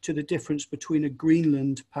to the difference between a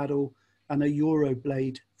Greenland paddle and a Euro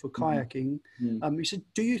blade for kayaking. He said,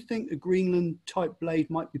 do you think a Greenland type blade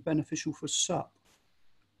might be beneficial for SUP?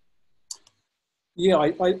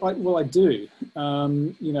 Yeah, well, I do.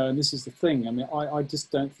 You know, and this is the thing. I mean, I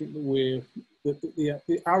just don't think that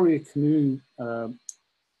the Outrigger canoe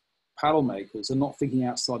paddle makers are not thinking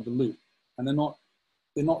outside the loop, and they're not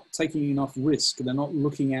taking enough risk. They're not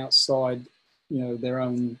looking outside, you know, their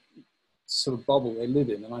own sort of bubble they live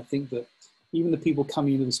in. And I think that even the people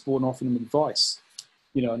coming into the sport and offering them advice,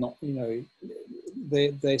 you know, not, you know,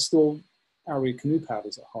 they're still Outrigger canoe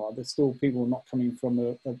paddlers at heart. They're still people not coming from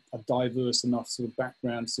a diverse enough sort of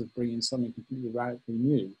background to bring in something completely radically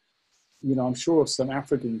new. You know, I'm sure if some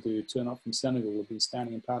African dude turn up from Senegal would be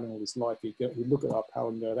standing and paddling all his life, he'd look at our paddle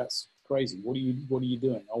and go, "That's crazy. What are you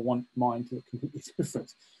doing? I want mine to look completely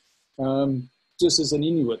different." Just as an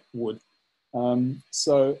Inuit would.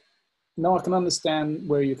 So, no, I can understand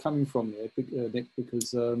where you're coming from there, Nick,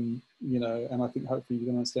 because you know, and I think hopefully you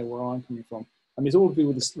can understand where I'm coming from. I mean, it's all to do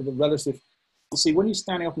with the relative. You see, when you're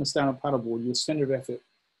standing up on a stand-up paddleboard, your center of effort,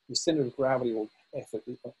 your center of gravity or effort,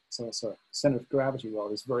 center of gravity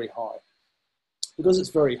rather, is very high. Because it's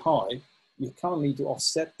very high, you kind of need to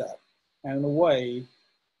offset that. And in a way,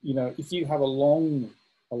 you know, if you have a longer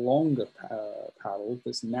paddle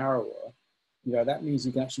that's narrower, you know, that means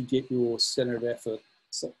you can actually get your center of effort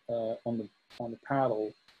on the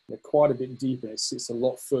paddle quite a bit deeper. It sits a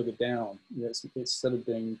lot further down. You know, it's instead of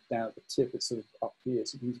being down at the tip, it's sort of up here.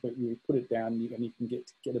 So you put it down and you can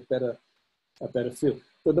get a better feel.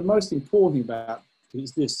 But the most important thing about it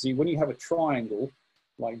is this. See, when you have a triangle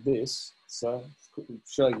like this, so I'll quickly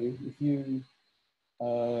show you. If you,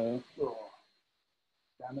 damn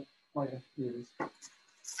it, oh yeah, here it is.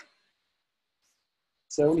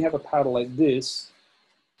 So when you have a paddle like this,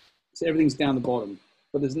 so everything's down the bottom,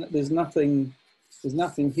 but there's nothing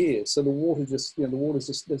here. So the water just, you know, the water's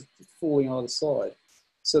just falling out of the side.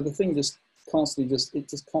 So the thing just constantly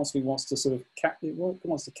wants to sort of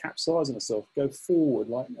wants to capsize on itself, go forward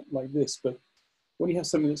like this. But when you have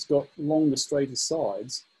something that's got longer, straighter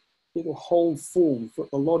sides, it will hold form for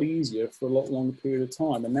a lot easier for a lot longer period of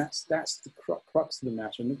time. And that's the crux of the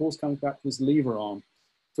matter. And it always comes back to this lever arm,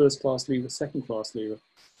 first class lever, second class lever.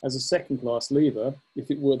 As a second class lever,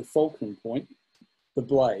 if it were the fulcrum point, the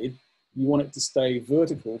blade, you want it to stay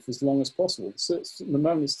vertical for as long as possible. So the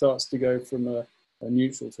moment it starts to go from a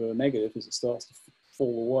neutral to a negative, as it starts to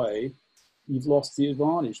fall away, you've lost the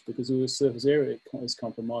advantage because the surface area is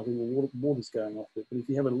compromised, the water's going off it. But if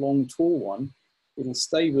you have a long, tall one, it'll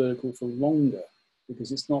stay vertical for longer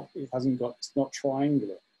because it's not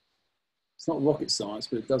triangular. It's not rocket science,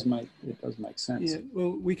 but it does make sense. Yeah,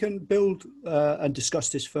 well, we can build and discuss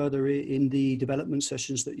this further in the development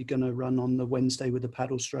sessions that you're going to run on the Wednesday with the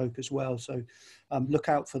paddle stroke as well. So look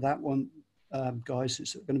out for that one, guys.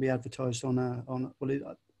 It's going to be advertised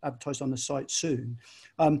advertised on the site soon.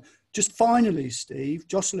 Just finally, Steve,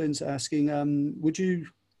 Jocelyn's asking, would you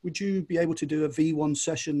be able to do a V1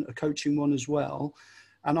 session, a coaching one as well?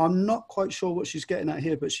 And I'm not quite sure what she's getting at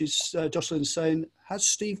here, but Jocelyn's saying, has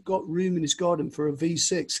Steve got room in his garden for a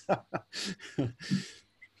V6?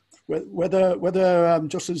 whether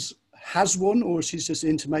Jocelyn has one or she's just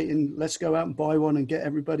intimating, let's go out and buy one and get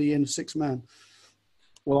everybody in 6-man.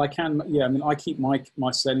 Well, I can, yeah. I mean, I keep my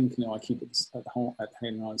sailing canoe. I keep it at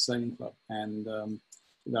Hayling Island Sailing Club, and I'm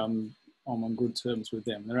on good terms with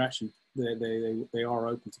them. They're actually they are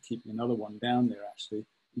open to keeping another one down there. Actually,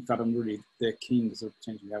 in fact, they're keen to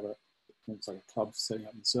potentially have it's like a club setting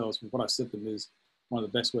up themselves. But what I said to them is one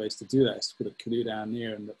of the best ways to do that is to put a canoe down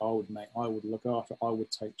there, and that I would look after. I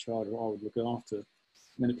would take charge, or I would look after. And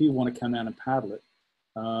then if people want to come down and paddle it.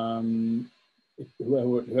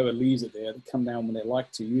 Whoever leaves it there, they come down when they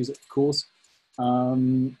like to use it, of course,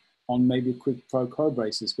 on maybe a quick pro-co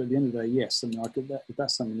basis. But at the end of the day, yes, I mean, if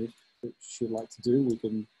that's something that she'd like to do, we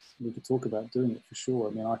could talk about doing it for sure.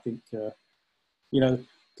 I mean, I think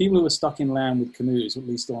people who are stuck in land with canoes, at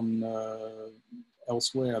least on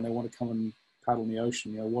elsewhere, and they want to come and paddle in the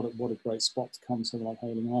ocean, what a great spot to come, something like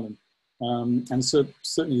Hayling Island. And so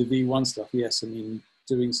certainly the V1 stuff, yes, I mean,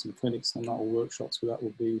 doing some clinics and or workshops with that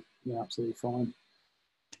would be absolutely fine.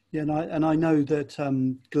 Yeah, and I know that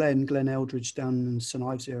Glenn Eldridge down in St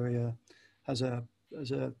Ives area has a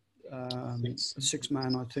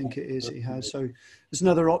 6-man, I think it is. He has, so there's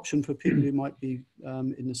another option for people who might be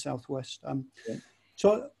in the southwest.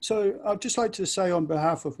 So I'd just like to say on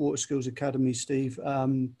behalf of Water Skills Academy, Steve,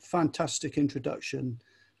 fantastic introduction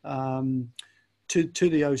to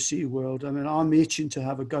the OC world. I mean, I'm itching to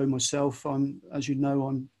have a go myself. As you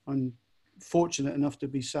know, I'm fortunate enough to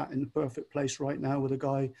be sat in the perfect place right now with a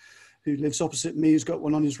guy who lives opposite me, who's got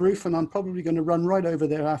one on his roof, and I'm probably going to run right over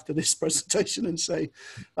there after this presentation and say,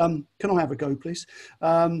 can I have a go, please?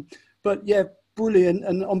 But yeah, brilliant.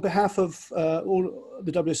 And on behalf of all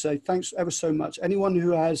the WSA, thanks ever so much. Anyone who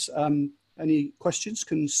has any questions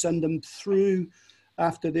can send them through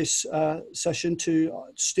after this session to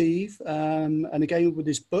Steve. And again, with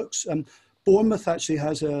his books, Bournemouth actually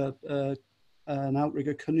has an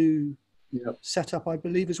Outrigger Canoe set up, I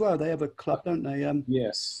believe, as well. They have a club, don't they?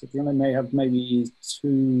 Yes, I think they may have maybe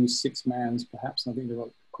 2 6-mans perhaps. And I think they've got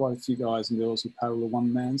quite a few guys and girls who paddle the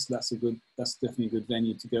 1-man, so that's definitely a good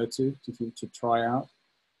venue to go to try out.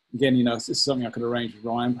 Again, you know, this is something I could arrange with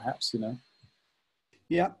Ryan, perhaps, you know.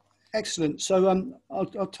 Yeah, excellent. So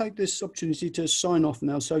I'll take this opportunity to sign off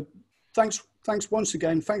now. So thanks once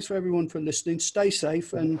again. Thanks for everyone for listening. Stay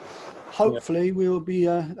safe, and hopefully we will be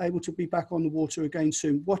able to be back on the water again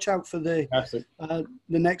soon. Watch out for the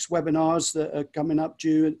next webinars that are coming up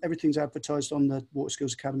due, and everything's advertised on the Water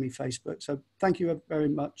Skills Academy Facebook. So thank you very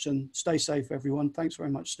much, and stay safe, everyone. Thanks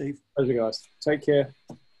very much, Steve. Pleasure, guys. Take care.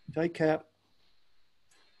 Take care.